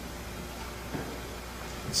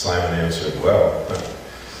 And Simon answered, well,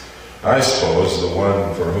 I suppose the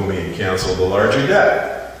one for whom he canceled the larger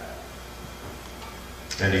debt.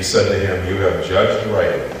 And he said to him, you have judged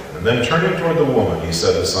rightly. And then turning toward the woman, he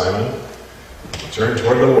said to Simon, turn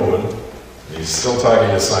toward the woman. And he's still talking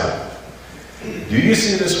to Simon. Do you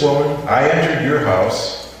see this woman? I entered your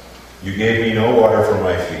house. You gave me no water for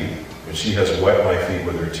my feet, but she has wet my feet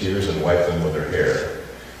with her tears and wiped them with her hair.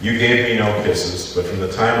 You gave me no kisses, but from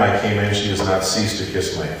the time I came in, she has not ceased to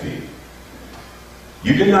kiss my feet.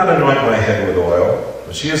 You did not anoint my head with oil,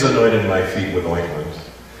 but she has anointed my feet with ointment.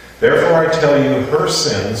 Therefore I tell you, her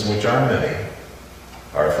sins, which are many,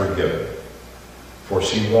 are forgiven, for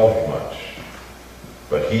she loved much.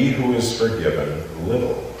 But he who is forgiven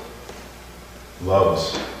little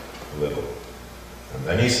loves little. And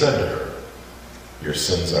then he said to her, your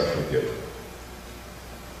sins are forgiven.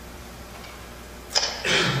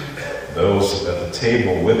 Those at the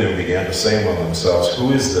table with him began to say among themselves,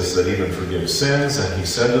 who is this that even forgives sins? And he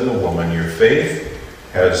said to the woman, your faith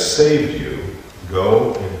has saved you.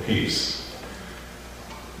 Go in peace.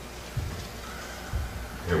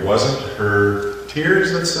 It wasn't her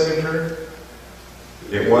tears that saved her.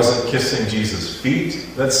 It wasn't kissing Jesus' feet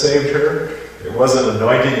that saved her. It wasn't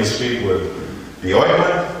anointing his feet with the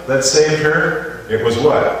ointment that saved her. It was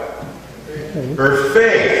what? Her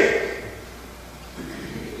faith.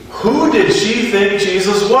 Who did she think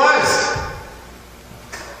Jesus was?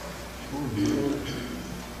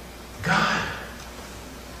 God.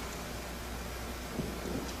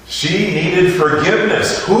 She needed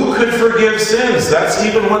forgiveness. Who could forgive sins? That's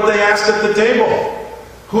even what they asked at the table.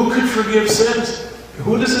 Who could forgive sins?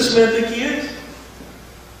 Who does this man think he is?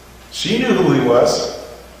 She knew who he was.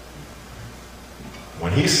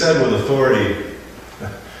 When he said with authority,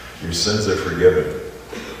 your sins are forgiven,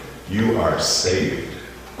 you are saved,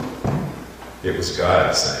 it was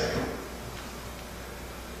God saying it.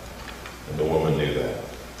 And the woman knew that.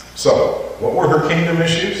 So, what were her kingdom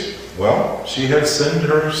issues? Well, she had sinned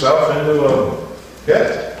herself into a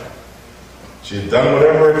pit. She had done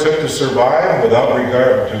whatever it took to survive without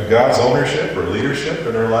regard to God's ownership or leadership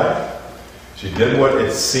in her life. She did what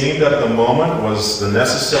it seemed at the moment was the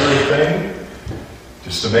necessary thing,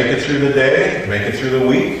 just to make it through the day, make it through the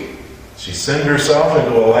week. She sinned herself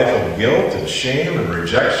into a life of guilt and shame and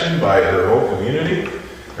rejection by her whole community.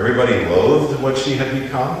 Everybody loathed what she had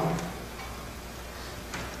become.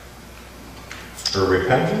 Her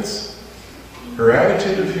repentance, her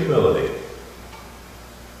attitude of humility,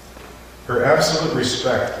 her absolute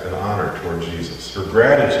respect and honor toward Jesus, her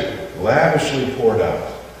gratitude lavishly poured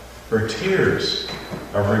out, her tears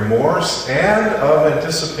of remorse and of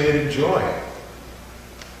anticipated joy.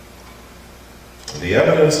 The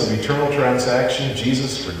evidence of eternal transaction,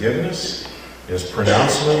 Jesus' forgiveness, his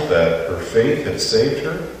pronouncement that her faith had saved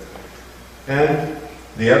her, and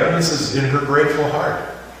the evidence is in her grateful heart.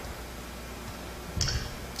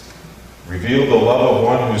 Revealed the love of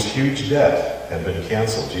one whose huge debt had been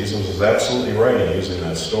canceled. Jesus was absolutely right in using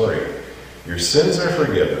that story. Your sins are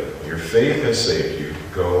forgiven. Your faith has saved you.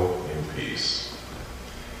 Go in peace.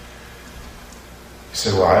 You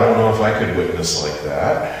say, well, I don't know if I could witness like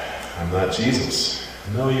that. I'm not Jesus.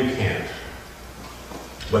 No, you can't.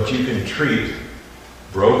 But you can treat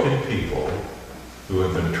broken people who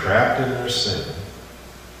have been trapped in their sin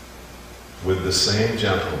with the same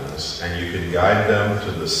gentleness, and you can guide them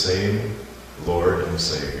to the same Lord and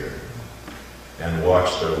Savior and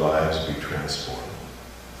watch their lives be transformed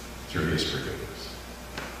through his forgiveness.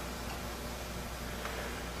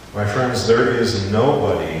 My friends, there is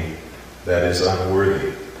nobody that is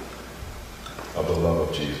unworthy of the love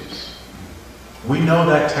of Jesus. We know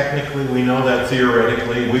that technically, we know that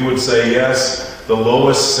theoretically. We would say, yes, the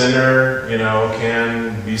lowest sinner,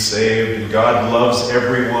 can be saved, and God loves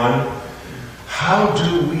everyone. How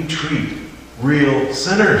do we treat real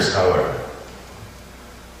sinners, however?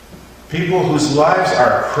 People whose lives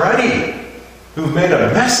are cruddy, who've made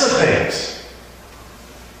a mess of things.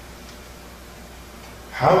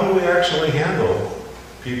 How do we actually handle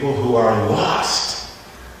people who are lost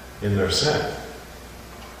in their sin?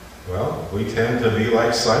 Well, we tend to be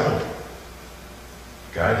like Simon.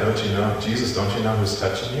 God, don't you know? Jesus, don't you know who's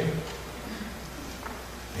touching you?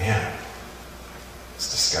 Man,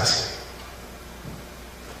 it's disgusting.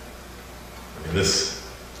 I mean, this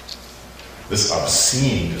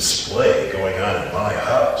obscene display going on in my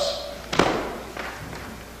house.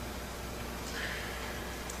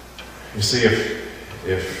 You see,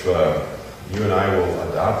 if you and I will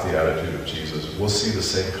adopt the attitude of Jesus, we'll see the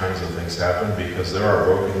same kinds of things happen, because there are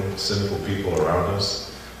broken, sinful people around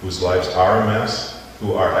us whose lives are a mess,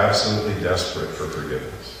 who are absolutely desperate for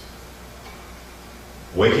forgiveness.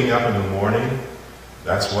 Waking up in the morning,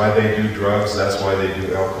 that's why they do drugs, that's why they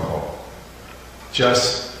do alcohol.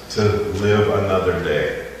 Just to live another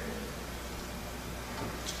day.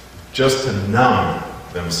 Just to numb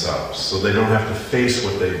themselves so they don't have to face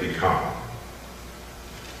what they've become.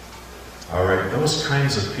 All right, those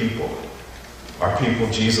kinds of people are people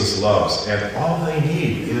Jesus loves, and all they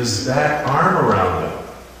need is that arm around them.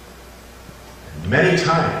 And many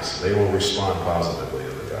times they will respond positively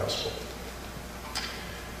to the gospel.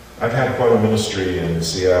 I've had quite a ministry in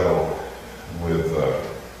Seattle with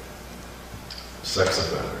sex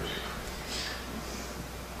offenders.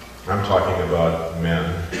 I'm talking about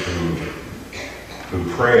men who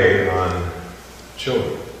prey on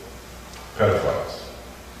children, pedophiles.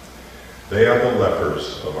 They are the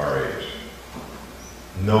lepers of our age.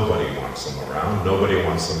 Nobody wants them around. Nobody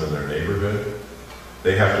wants them in their neighborhood.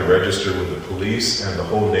 They have to register with the police, and the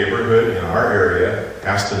whole neighborhood in our area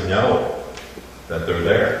has to know that they're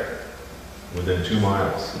there within 2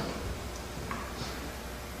 miles.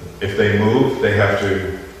 If they move, they have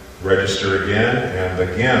to register again, and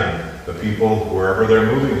again, the people, wherever they're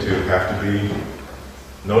moving to, have to be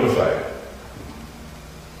notified.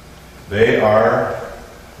 They are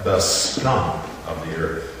the scum of the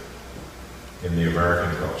earth in the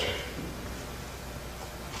American culture.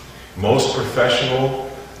 Most professional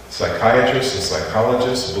psychiatrists and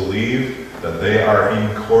psychologists believe that they are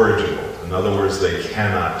incorrigible. In other words, they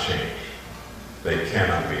cannot change. They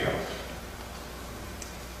cannot be helped.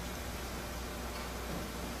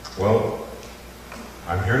 Well,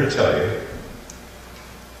 I'm here to tell you,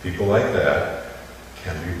 people like that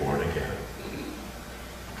can be born again.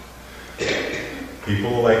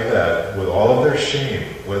 People like that, with all of their shame,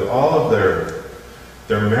 with all of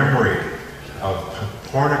their memory of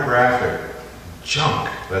pornographic junk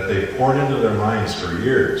that they poured into their minds for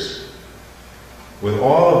years, with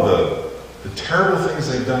all of the terrible things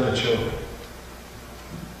they've done to children,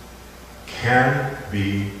 can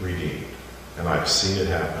be redeemed. And I've seen it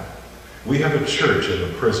happen. We have a church in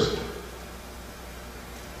the prison,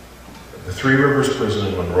 the Three Rivers Prison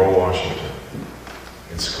in Monroe, Washington.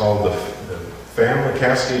 It's called the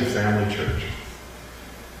Cascade Family Church.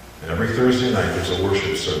 And every Thursday night there's a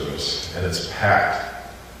worship service, and it's packed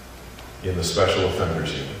in the special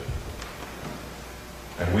offenders unit.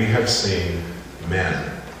 And we have seen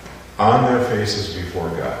men on their faces before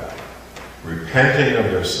God, repenting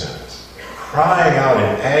of their sins, crying out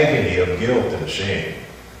in agony of guilt and shame,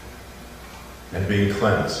 and being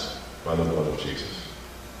cleansed by the blood of Jesus.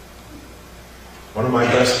 One of my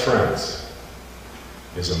best friends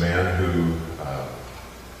is a man who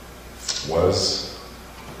was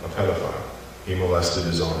a pedophile. He molested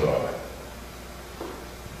his own daughter.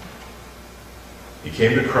 He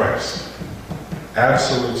came to Christ.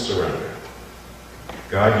 Absolute surrender.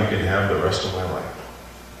 God, you can have the rest of my life.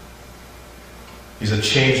 He's a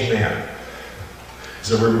changed man.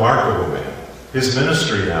 He's a remarkable man. His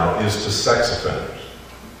ministry now is to sex offenders.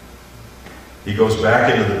 He goes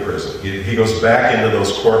back into the prison. He goes back into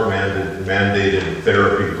those court-mandated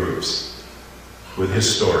therapy groups with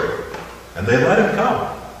his story. And they let him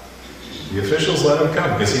come. The officials let him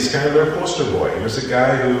come because he's kind of their poster boy. Here's a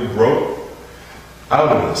guy who broke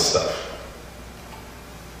out of this stuff.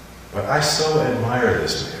 But I so admire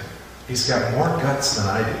this man. He's got more guts than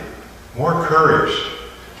I do, more courage.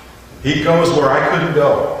 He goes where I couldn't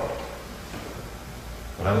go.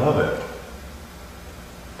 But I love it.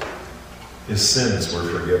 His sins were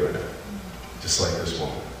forgiven, just like this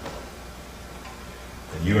woman.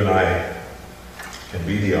 And you and I can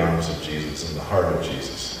be the arms of Jesus and the heart of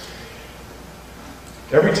Jesus.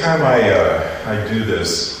 Every time I do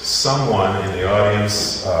this, someone in the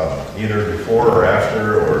audience, either before or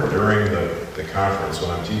after or during the conference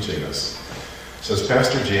when I'm teaching this, says,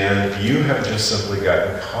 Pastor Jan, you have just simply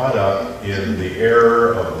gotten caught up in the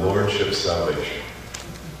error of lordship salvation.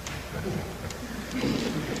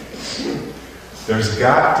 There's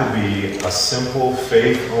got to be a simple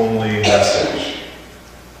faith-only message.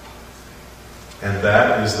 And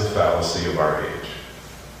that is the fallacy of our age.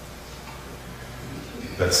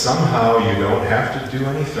 that somehow you don't have to do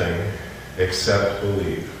anything except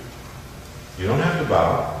believe. You don't have to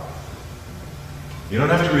bow. You don't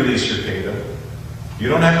have to release your kingdom. You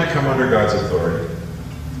don't have to come under God's authority.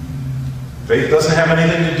 Faith doesn't have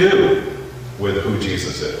anything to do with who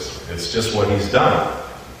Jesus is. It's just what he's done.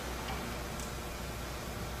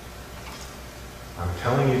 I'm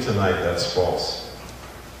telling you tonight that's false.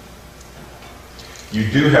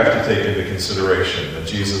 You do have to take into consideration that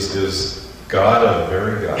Jesus is God of the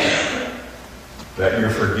very God. That your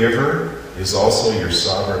forgiver is also your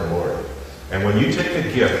sovereign Lord. And when you take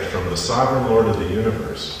a gift from the sovereign Lord of the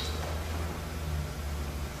universe,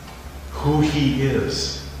 who he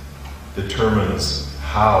is determines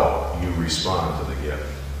how you respond to the gift.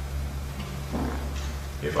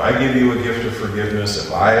 If I give you a gift of forgiveness,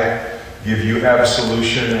 if I give you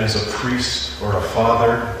absolution as a priest or a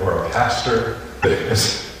father or a pastor,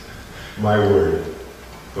 it's my word.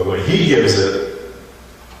 But when he gives it,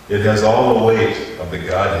 it has all the weight of the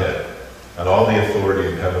Godhead and all the authority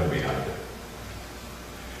of heaven behind it.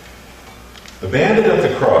 The bandit at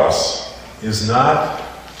the cross is not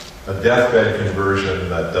a deathbed conversion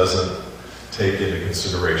that doesn't take into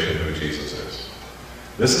consideration who Jesus is.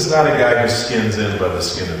 This is not a guy who skins in by the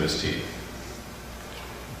skin of his teeth.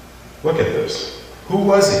 Look at this. Who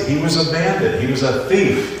was he? He was a bandit. He was a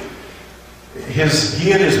thief. He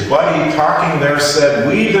and his buddy talking there said,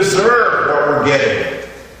 "We deserve what we're getting.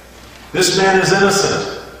 This man is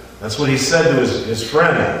innocent." That's what he said to his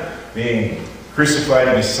friend being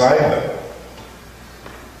crucified beside them.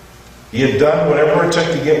 He had done whatever it took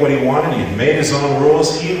to get what he wanted. He had made his own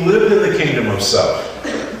rules. He lived in the kingdom of self.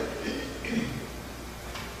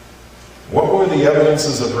 What were the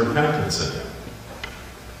evidences of repentance in him?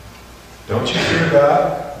 Don't you fear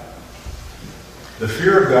God? The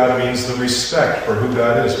fear of God means the respect for who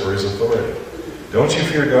God is, for his authority. Don't you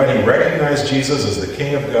fear God? He recognized Jesus as the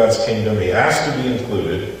king of God's kingdom. He asked to be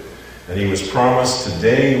included, and he was promised,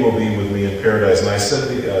 "Today you will be with me in paradise." And I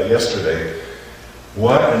said yesterday,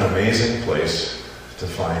 what an amazing place to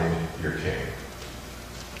find your king.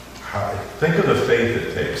 Think of the faith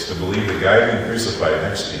it takes to believe the guy being crucified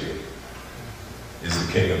next to you is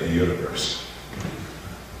the king of the universe.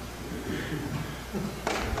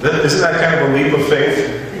 Isn't that kind of a leap of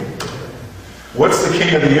faith? What's the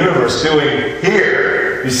king of the universe doing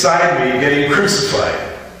here beside me getting crucified?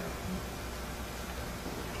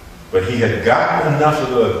 But he had gotten enough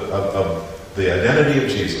of the identity of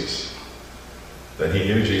Jesus that he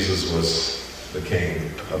knew Jesus was the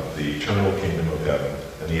king of the eternal kingdom of heaven.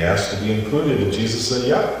 And he asked to be included, and Jesus said,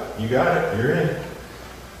 "Yeah, you got it. You're in.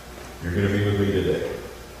 You're going to be with me today."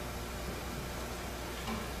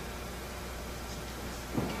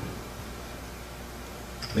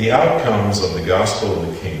 The outcomes of the gospel of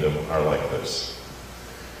the kingdom are like this.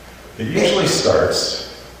 It usually starts,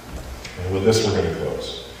 and with this we're going to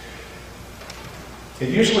close. It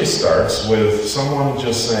usually starts with someone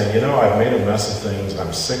just saying, "You know, I've made a mess of things.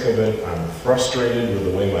 I'm sick of it. I'm frustrated with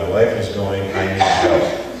the way my life is going. I need help."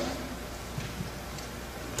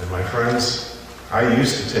 And my friends, I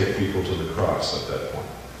used to take people to the cross at that point.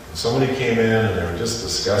 When somebody came in and they were just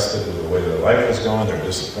disgusted with the way their life was going, they're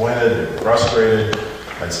disappointed, they're frustrated,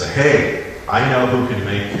 I'd say, "Hey, I know who can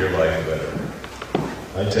make your life better."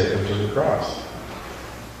 I'd take them to the cross.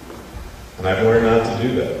 And I've learned not to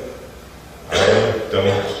do that. I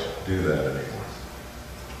don't do that anymore.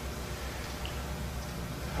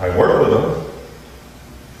 I work with them.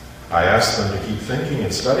 I ask them to keep thinking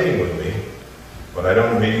and studying with me, but I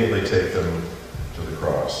don't immediately take them to the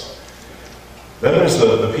cross. Then there's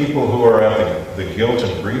the people who are at the guilt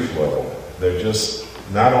and grief level. They're just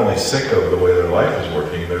not only sick of the way their life is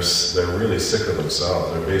working, they're really sick of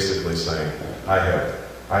themselves. They're basically saying, I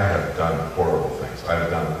have done horrible things. I've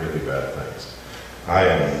done really bad things. I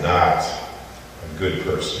am not a good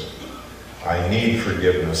person. I need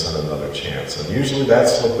forgiveness and another chance. And usually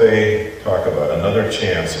that's what they talk about, another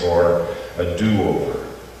chance or a do-over.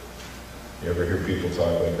 You ever hear people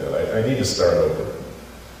talk like that? I need to start over.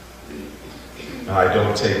 And I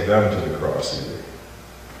don't take them to the cross either.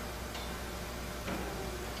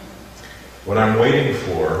 What I'm waiting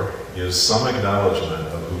for is some acknowledgement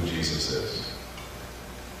of who Jesus is.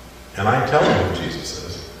 And I tell them who Jesus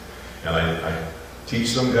is. And I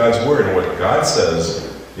teach them God's Word and what God says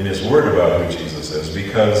in His Word about who Jesus is.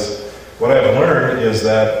 Because what I've learned is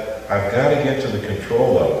that I've got to get to the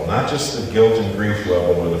control level, not just the guilt and grief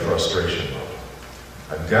level or the frustration level.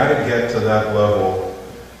 I've got to get to that level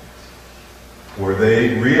where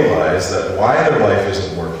they realize that why their life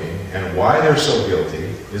isn't working and why they're so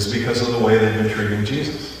guilty is because of the way they've been treating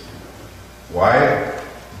Jesus. Why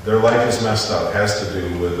their life is messed up has to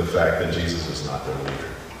do with the fact that Jesus is not their leader.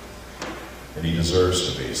 And he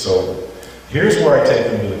deserves to be. So here's where I take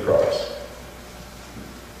them to the cross.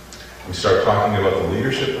 We start talking about the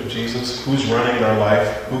leadership of Jesus. Who's running our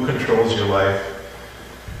life? Who controls your life?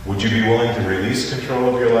 Would you be willing to release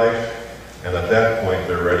control of your life? And at that point,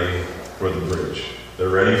 they're ready for the bridge. They're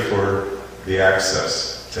ready for the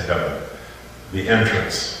access to heaven, the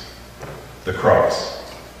entrance, the cross.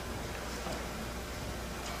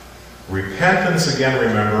 Repentance, again,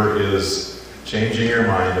 remember, is changing your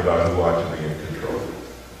mind about who ought to be in control.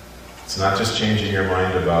 It's not just changing your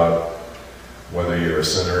mind about whether you're a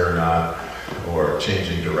sinner or not, or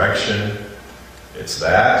changing direction. It's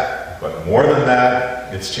that, but more than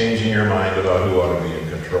that, it's changing your mind about who ought to be in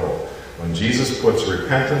control. When Jesus puts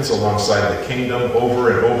repentance alongside the kingdom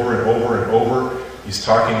over and over and over and over, he's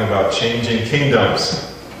talking about changing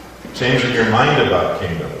kingdoms. Changing your mind about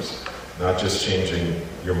kingdoms, not just changing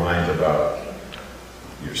your mind about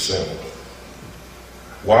your sin.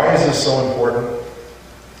 Why is this so important?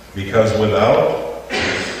 Because without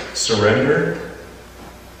surrender,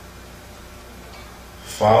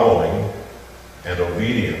 following, and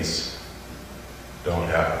obedience don't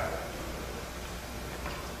happen.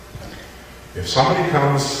 If somebody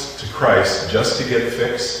comes to Christ just to get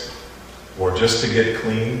fixed or just to get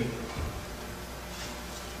clean,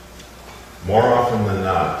 more often than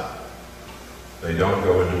not, they don't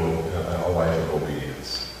go into a life of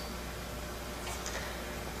obedience.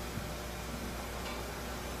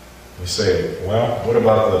 You say, well, what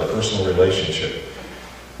about the personal relationship?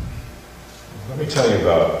 Let me tell you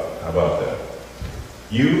about that.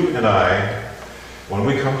 You and I, when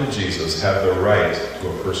we come to Jesus, have the right to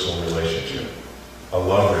a personal relationship, a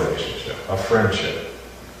love relationship, a friendship.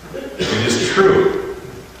 It is true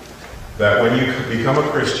that when you become a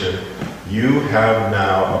Christian, you have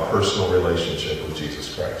now a personal relationship with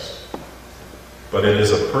Jesus Christ. But it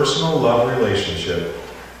is a personal love relationship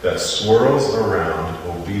that swirls around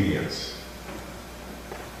obedience.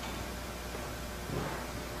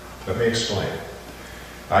 Let me explain.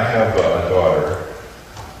 I have a daughter.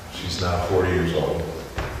 She's now 40 years old.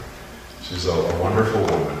 She's a wonderful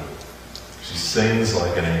woman. She sings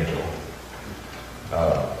like an angel.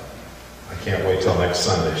 I can't wait till next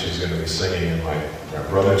Sunday. She's going to be singing in my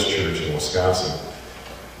brother's church in Wisconsin.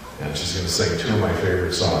 And she's going to sing two of my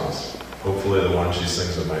favorite songs. Hopefully the one she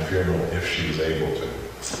sings at my funeral, if she's able to,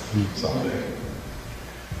 someday.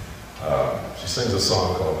 She sings a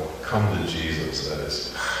song called Come to Jesus that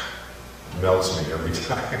is melts me every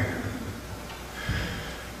time.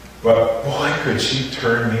 But boy, could she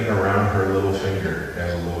turn me around her little finger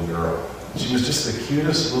as a little girl. She was just the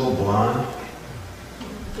cutest little blonde.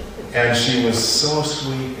 And she was so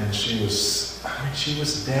sweet, and she was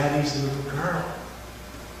Daddy's little girl.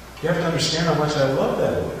 You have to understand how much I love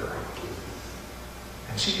that little girl.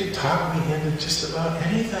 And she could talk me into just about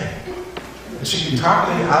anything. And she could talk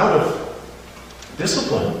me out of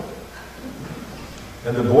discipline.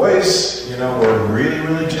 And the boys, were really,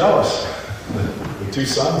 really jealous. The two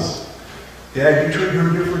sons. Dad, you treat her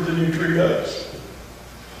different than you treat us.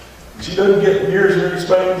 She doesn't get near as many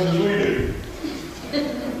spankings as we do.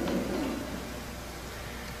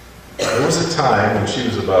 There was a time when she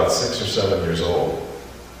was about 6 or 7 years old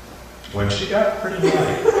when she got pretty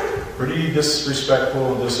naughty, pretty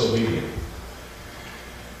disrespectful and disobedient.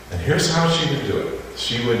 And here's how she would do it.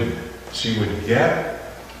 She would get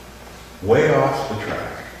way off the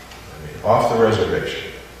track, off the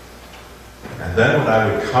reservation. And then when I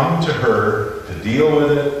would come to her to deal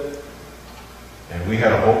with it, and we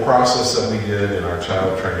had a whole process that we did in our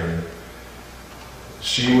child training,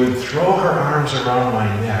 she would throw her arms around my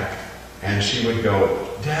neck and she would go,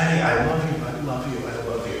 Daddy, I love you, I love you, I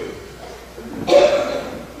love you.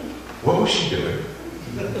 What was she doing?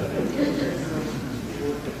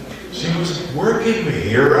 She was working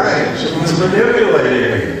me, you're right. She was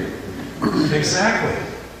manipulating me. Exactly.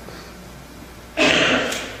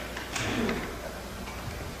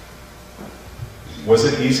 Was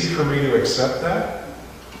it easy for me to accept that?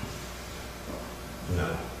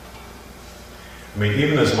 No. I mean,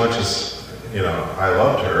 even as much as, I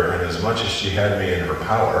loved her, and as much as she had me in her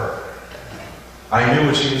power, I knew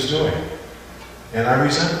what she was doing. And I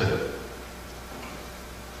resented it.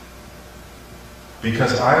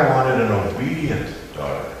 Because I wanted an obedient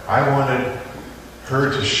daughter. I wanted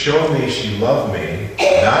her to show me she loved me,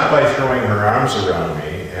 not by throwing her arms around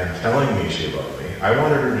me and telling me she loved me. I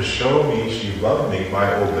wanted her to show me she loved me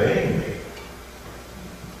by obeying me.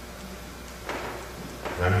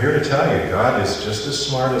 And I'm here to tell you, God is just as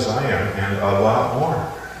smart as I am, and a lot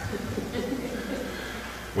more.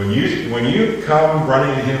 When you come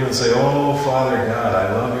running to Him and say, "Oh, Father God,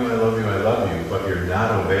 I love you, I love you, I love you," but you're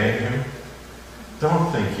not obeying Him,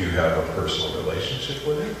 don't think you have a personal relationship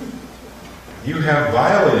with Him. You have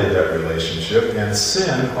violated that relationship, and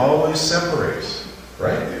sin always separates,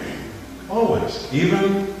 right? Always,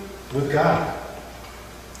 even with God.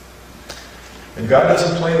 And God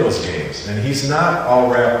doesn't play those games, and He's not all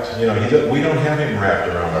wrapped, we don't have Him wrapped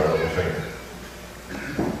around our little finger.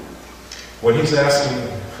 What He's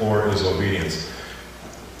asking for is obedience.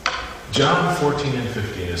 John 14 and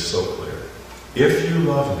 15 is so clear. If you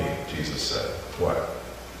love me, Jesus said, what?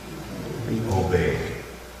 Obey me.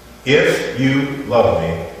 If you love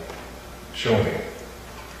me, show me.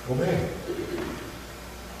 Obey me.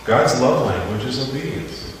 God's love language is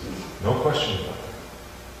obedience. No question about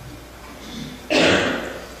it.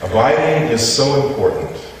 Abiding is so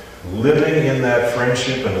important. Living in that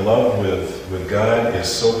friendship and love with God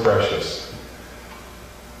is so precious.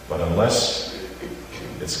 But unless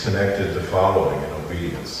it's connected to following and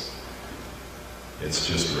obedience, it's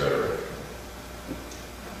just rhetoric.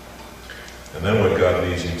 And then what God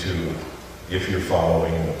leads you to, if you're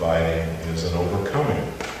following and abiding, is an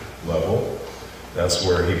overcoming level. That's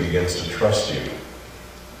where He begins to trust you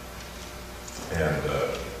and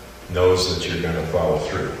knows that you're going to follow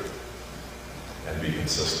through and be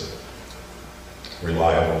consistent,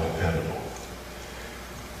 reliable, dependable.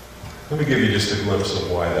 Let me give you just a glimpse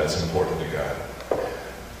of why that's important to God.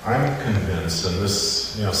 I'm convinced, and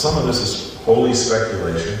this, some of this is holy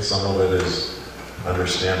speculation, some of it is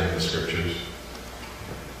understanding the Scriptures.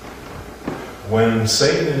 When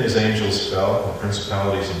Satan and his angels fell, the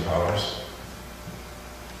principalities and powers,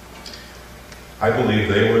 I believe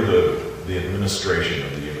they were the administration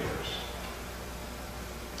of the universe.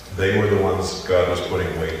 They were the ones God was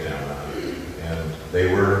putting weight down on, and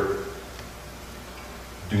they were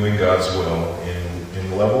doing God's will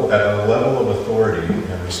at a level of authority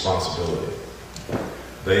and responsibility.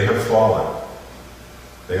 They have fallen.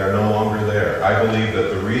 They are no longer there. I believe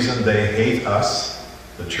that the reason they hate us,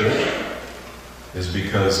 the church, is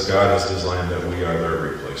because God has designed that we are their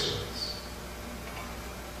replacements.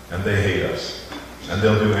 And they hate us. And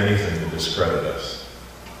they'll do anything to discredit us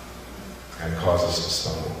and cause us to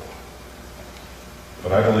stumble.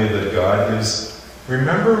 But I believe that God is...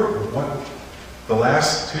 Remember what the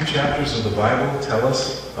last 2 chapters of the Bible tell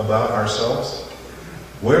us about ourselves?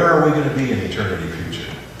 Where are we going to be in eternity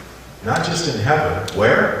future? Not just in heaven.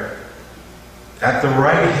 Where? At the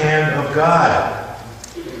right hand of God.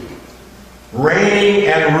 Reigning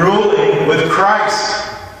and ruling with Christ.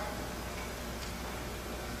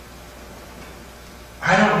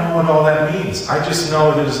 I don't know what all that means. I just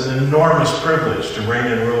know it is an enormous privilege to reign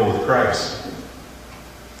and rule with Christ.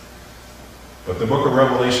 But the book of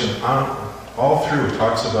Revelation, all through,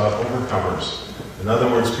 talks about overcomers. In other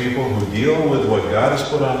words, people who deal with what God has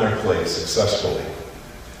put on their plate successfully,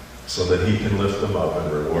 so that He can lift them up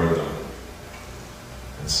and reward them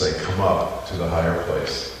and say, "Come up to the higher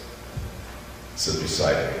place. Sit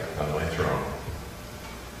beside me on my throne.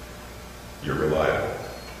 You're reliable.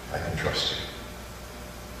 I can trust you.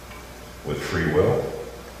 With free will.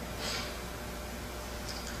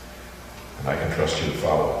 And I can trust you to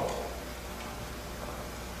follow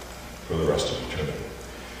for the rest of eternity."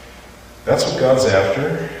 That's what God's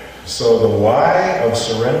after. So the why of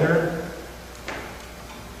surrender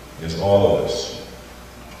is all of this.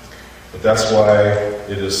 But that's why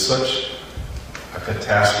it is such a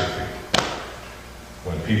catastrophe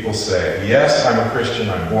when people say, "Yes, I'm a Christian,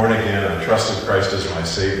 I'm born again, I trusted Christ as my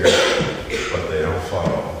Savior," but they don't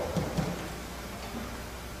follow.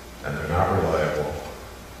 And they're not reliable,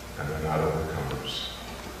 and they're not overcomers,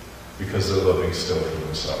 because they're living still for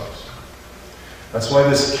themselves. That's why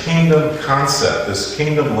this kingdom concept, this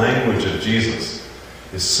kingdom language of Jesus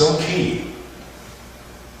is so key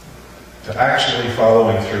to actually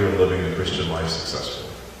following through and living the Christian life successfully.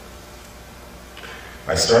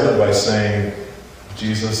 I started by saying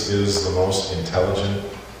Jesus is the most intelligent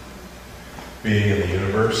being in the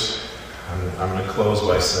universe. I'm going to close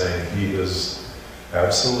by saying He is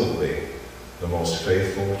absolutely the most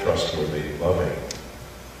faithful, trustworthy, loving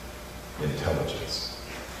intelligence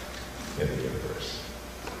in the universe.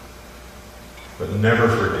 But never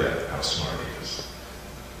forget how smart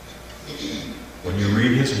He is. When you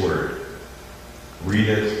read His Word, read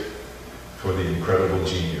it for the incredible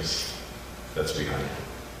genius that's behind it.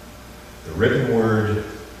 The written Word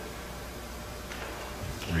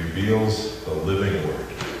reveals the living Word.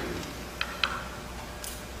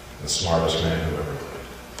 The smartest man who ever lived.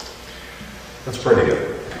 Let's pray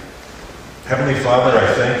together. Heavenly Father,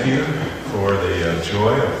 I thank You for the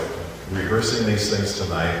joy of rehearsing these things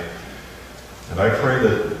tonight. And I pray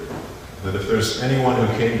that that if there's anyone who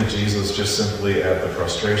came to Jesus just simply at the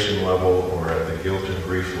frustration level or at the guilt and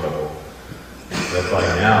grief level, that by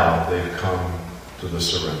now they've come to the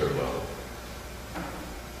surrender level.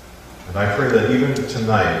 And I pray that even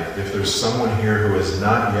tonight, if there's someone here who has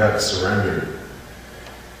not yet surrendered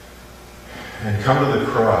and come to the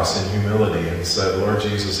cross in humility and said, Lord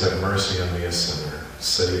Jesus, have mercy on me, a sinner.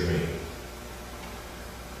 Save me.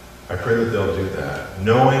 I pray that they'll do that,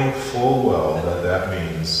 knowing full well that that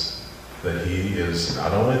means that He is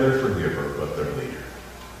not only their forgiver, but their leader,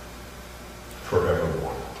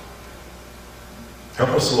 forevermore.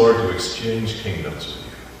 Help us, Lord, to exchange kingdoms with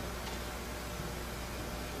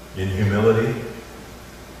You. In humility,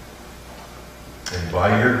 and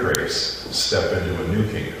by Your grace, step into a new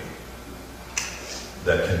kingdom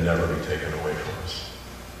that can never be taken away from us.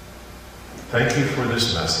 Thank You for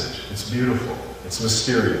this message. It's beautiful. It's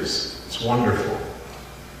mysterious. It's wonderful.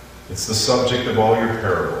 It's the subject of all Your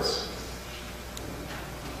parables.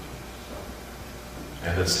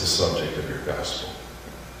 And it's the subject of Your gospel.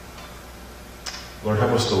 Lord,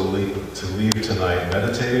 help us to leave tonight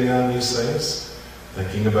meditating on these things,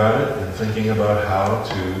 thinking about it, and thinking about how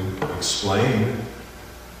to explain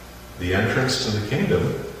the entrance to the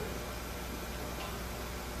kingdom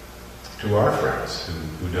to our friends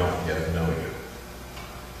who don't yet know You.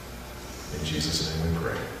 In Jesus' name we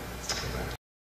pray. Amen.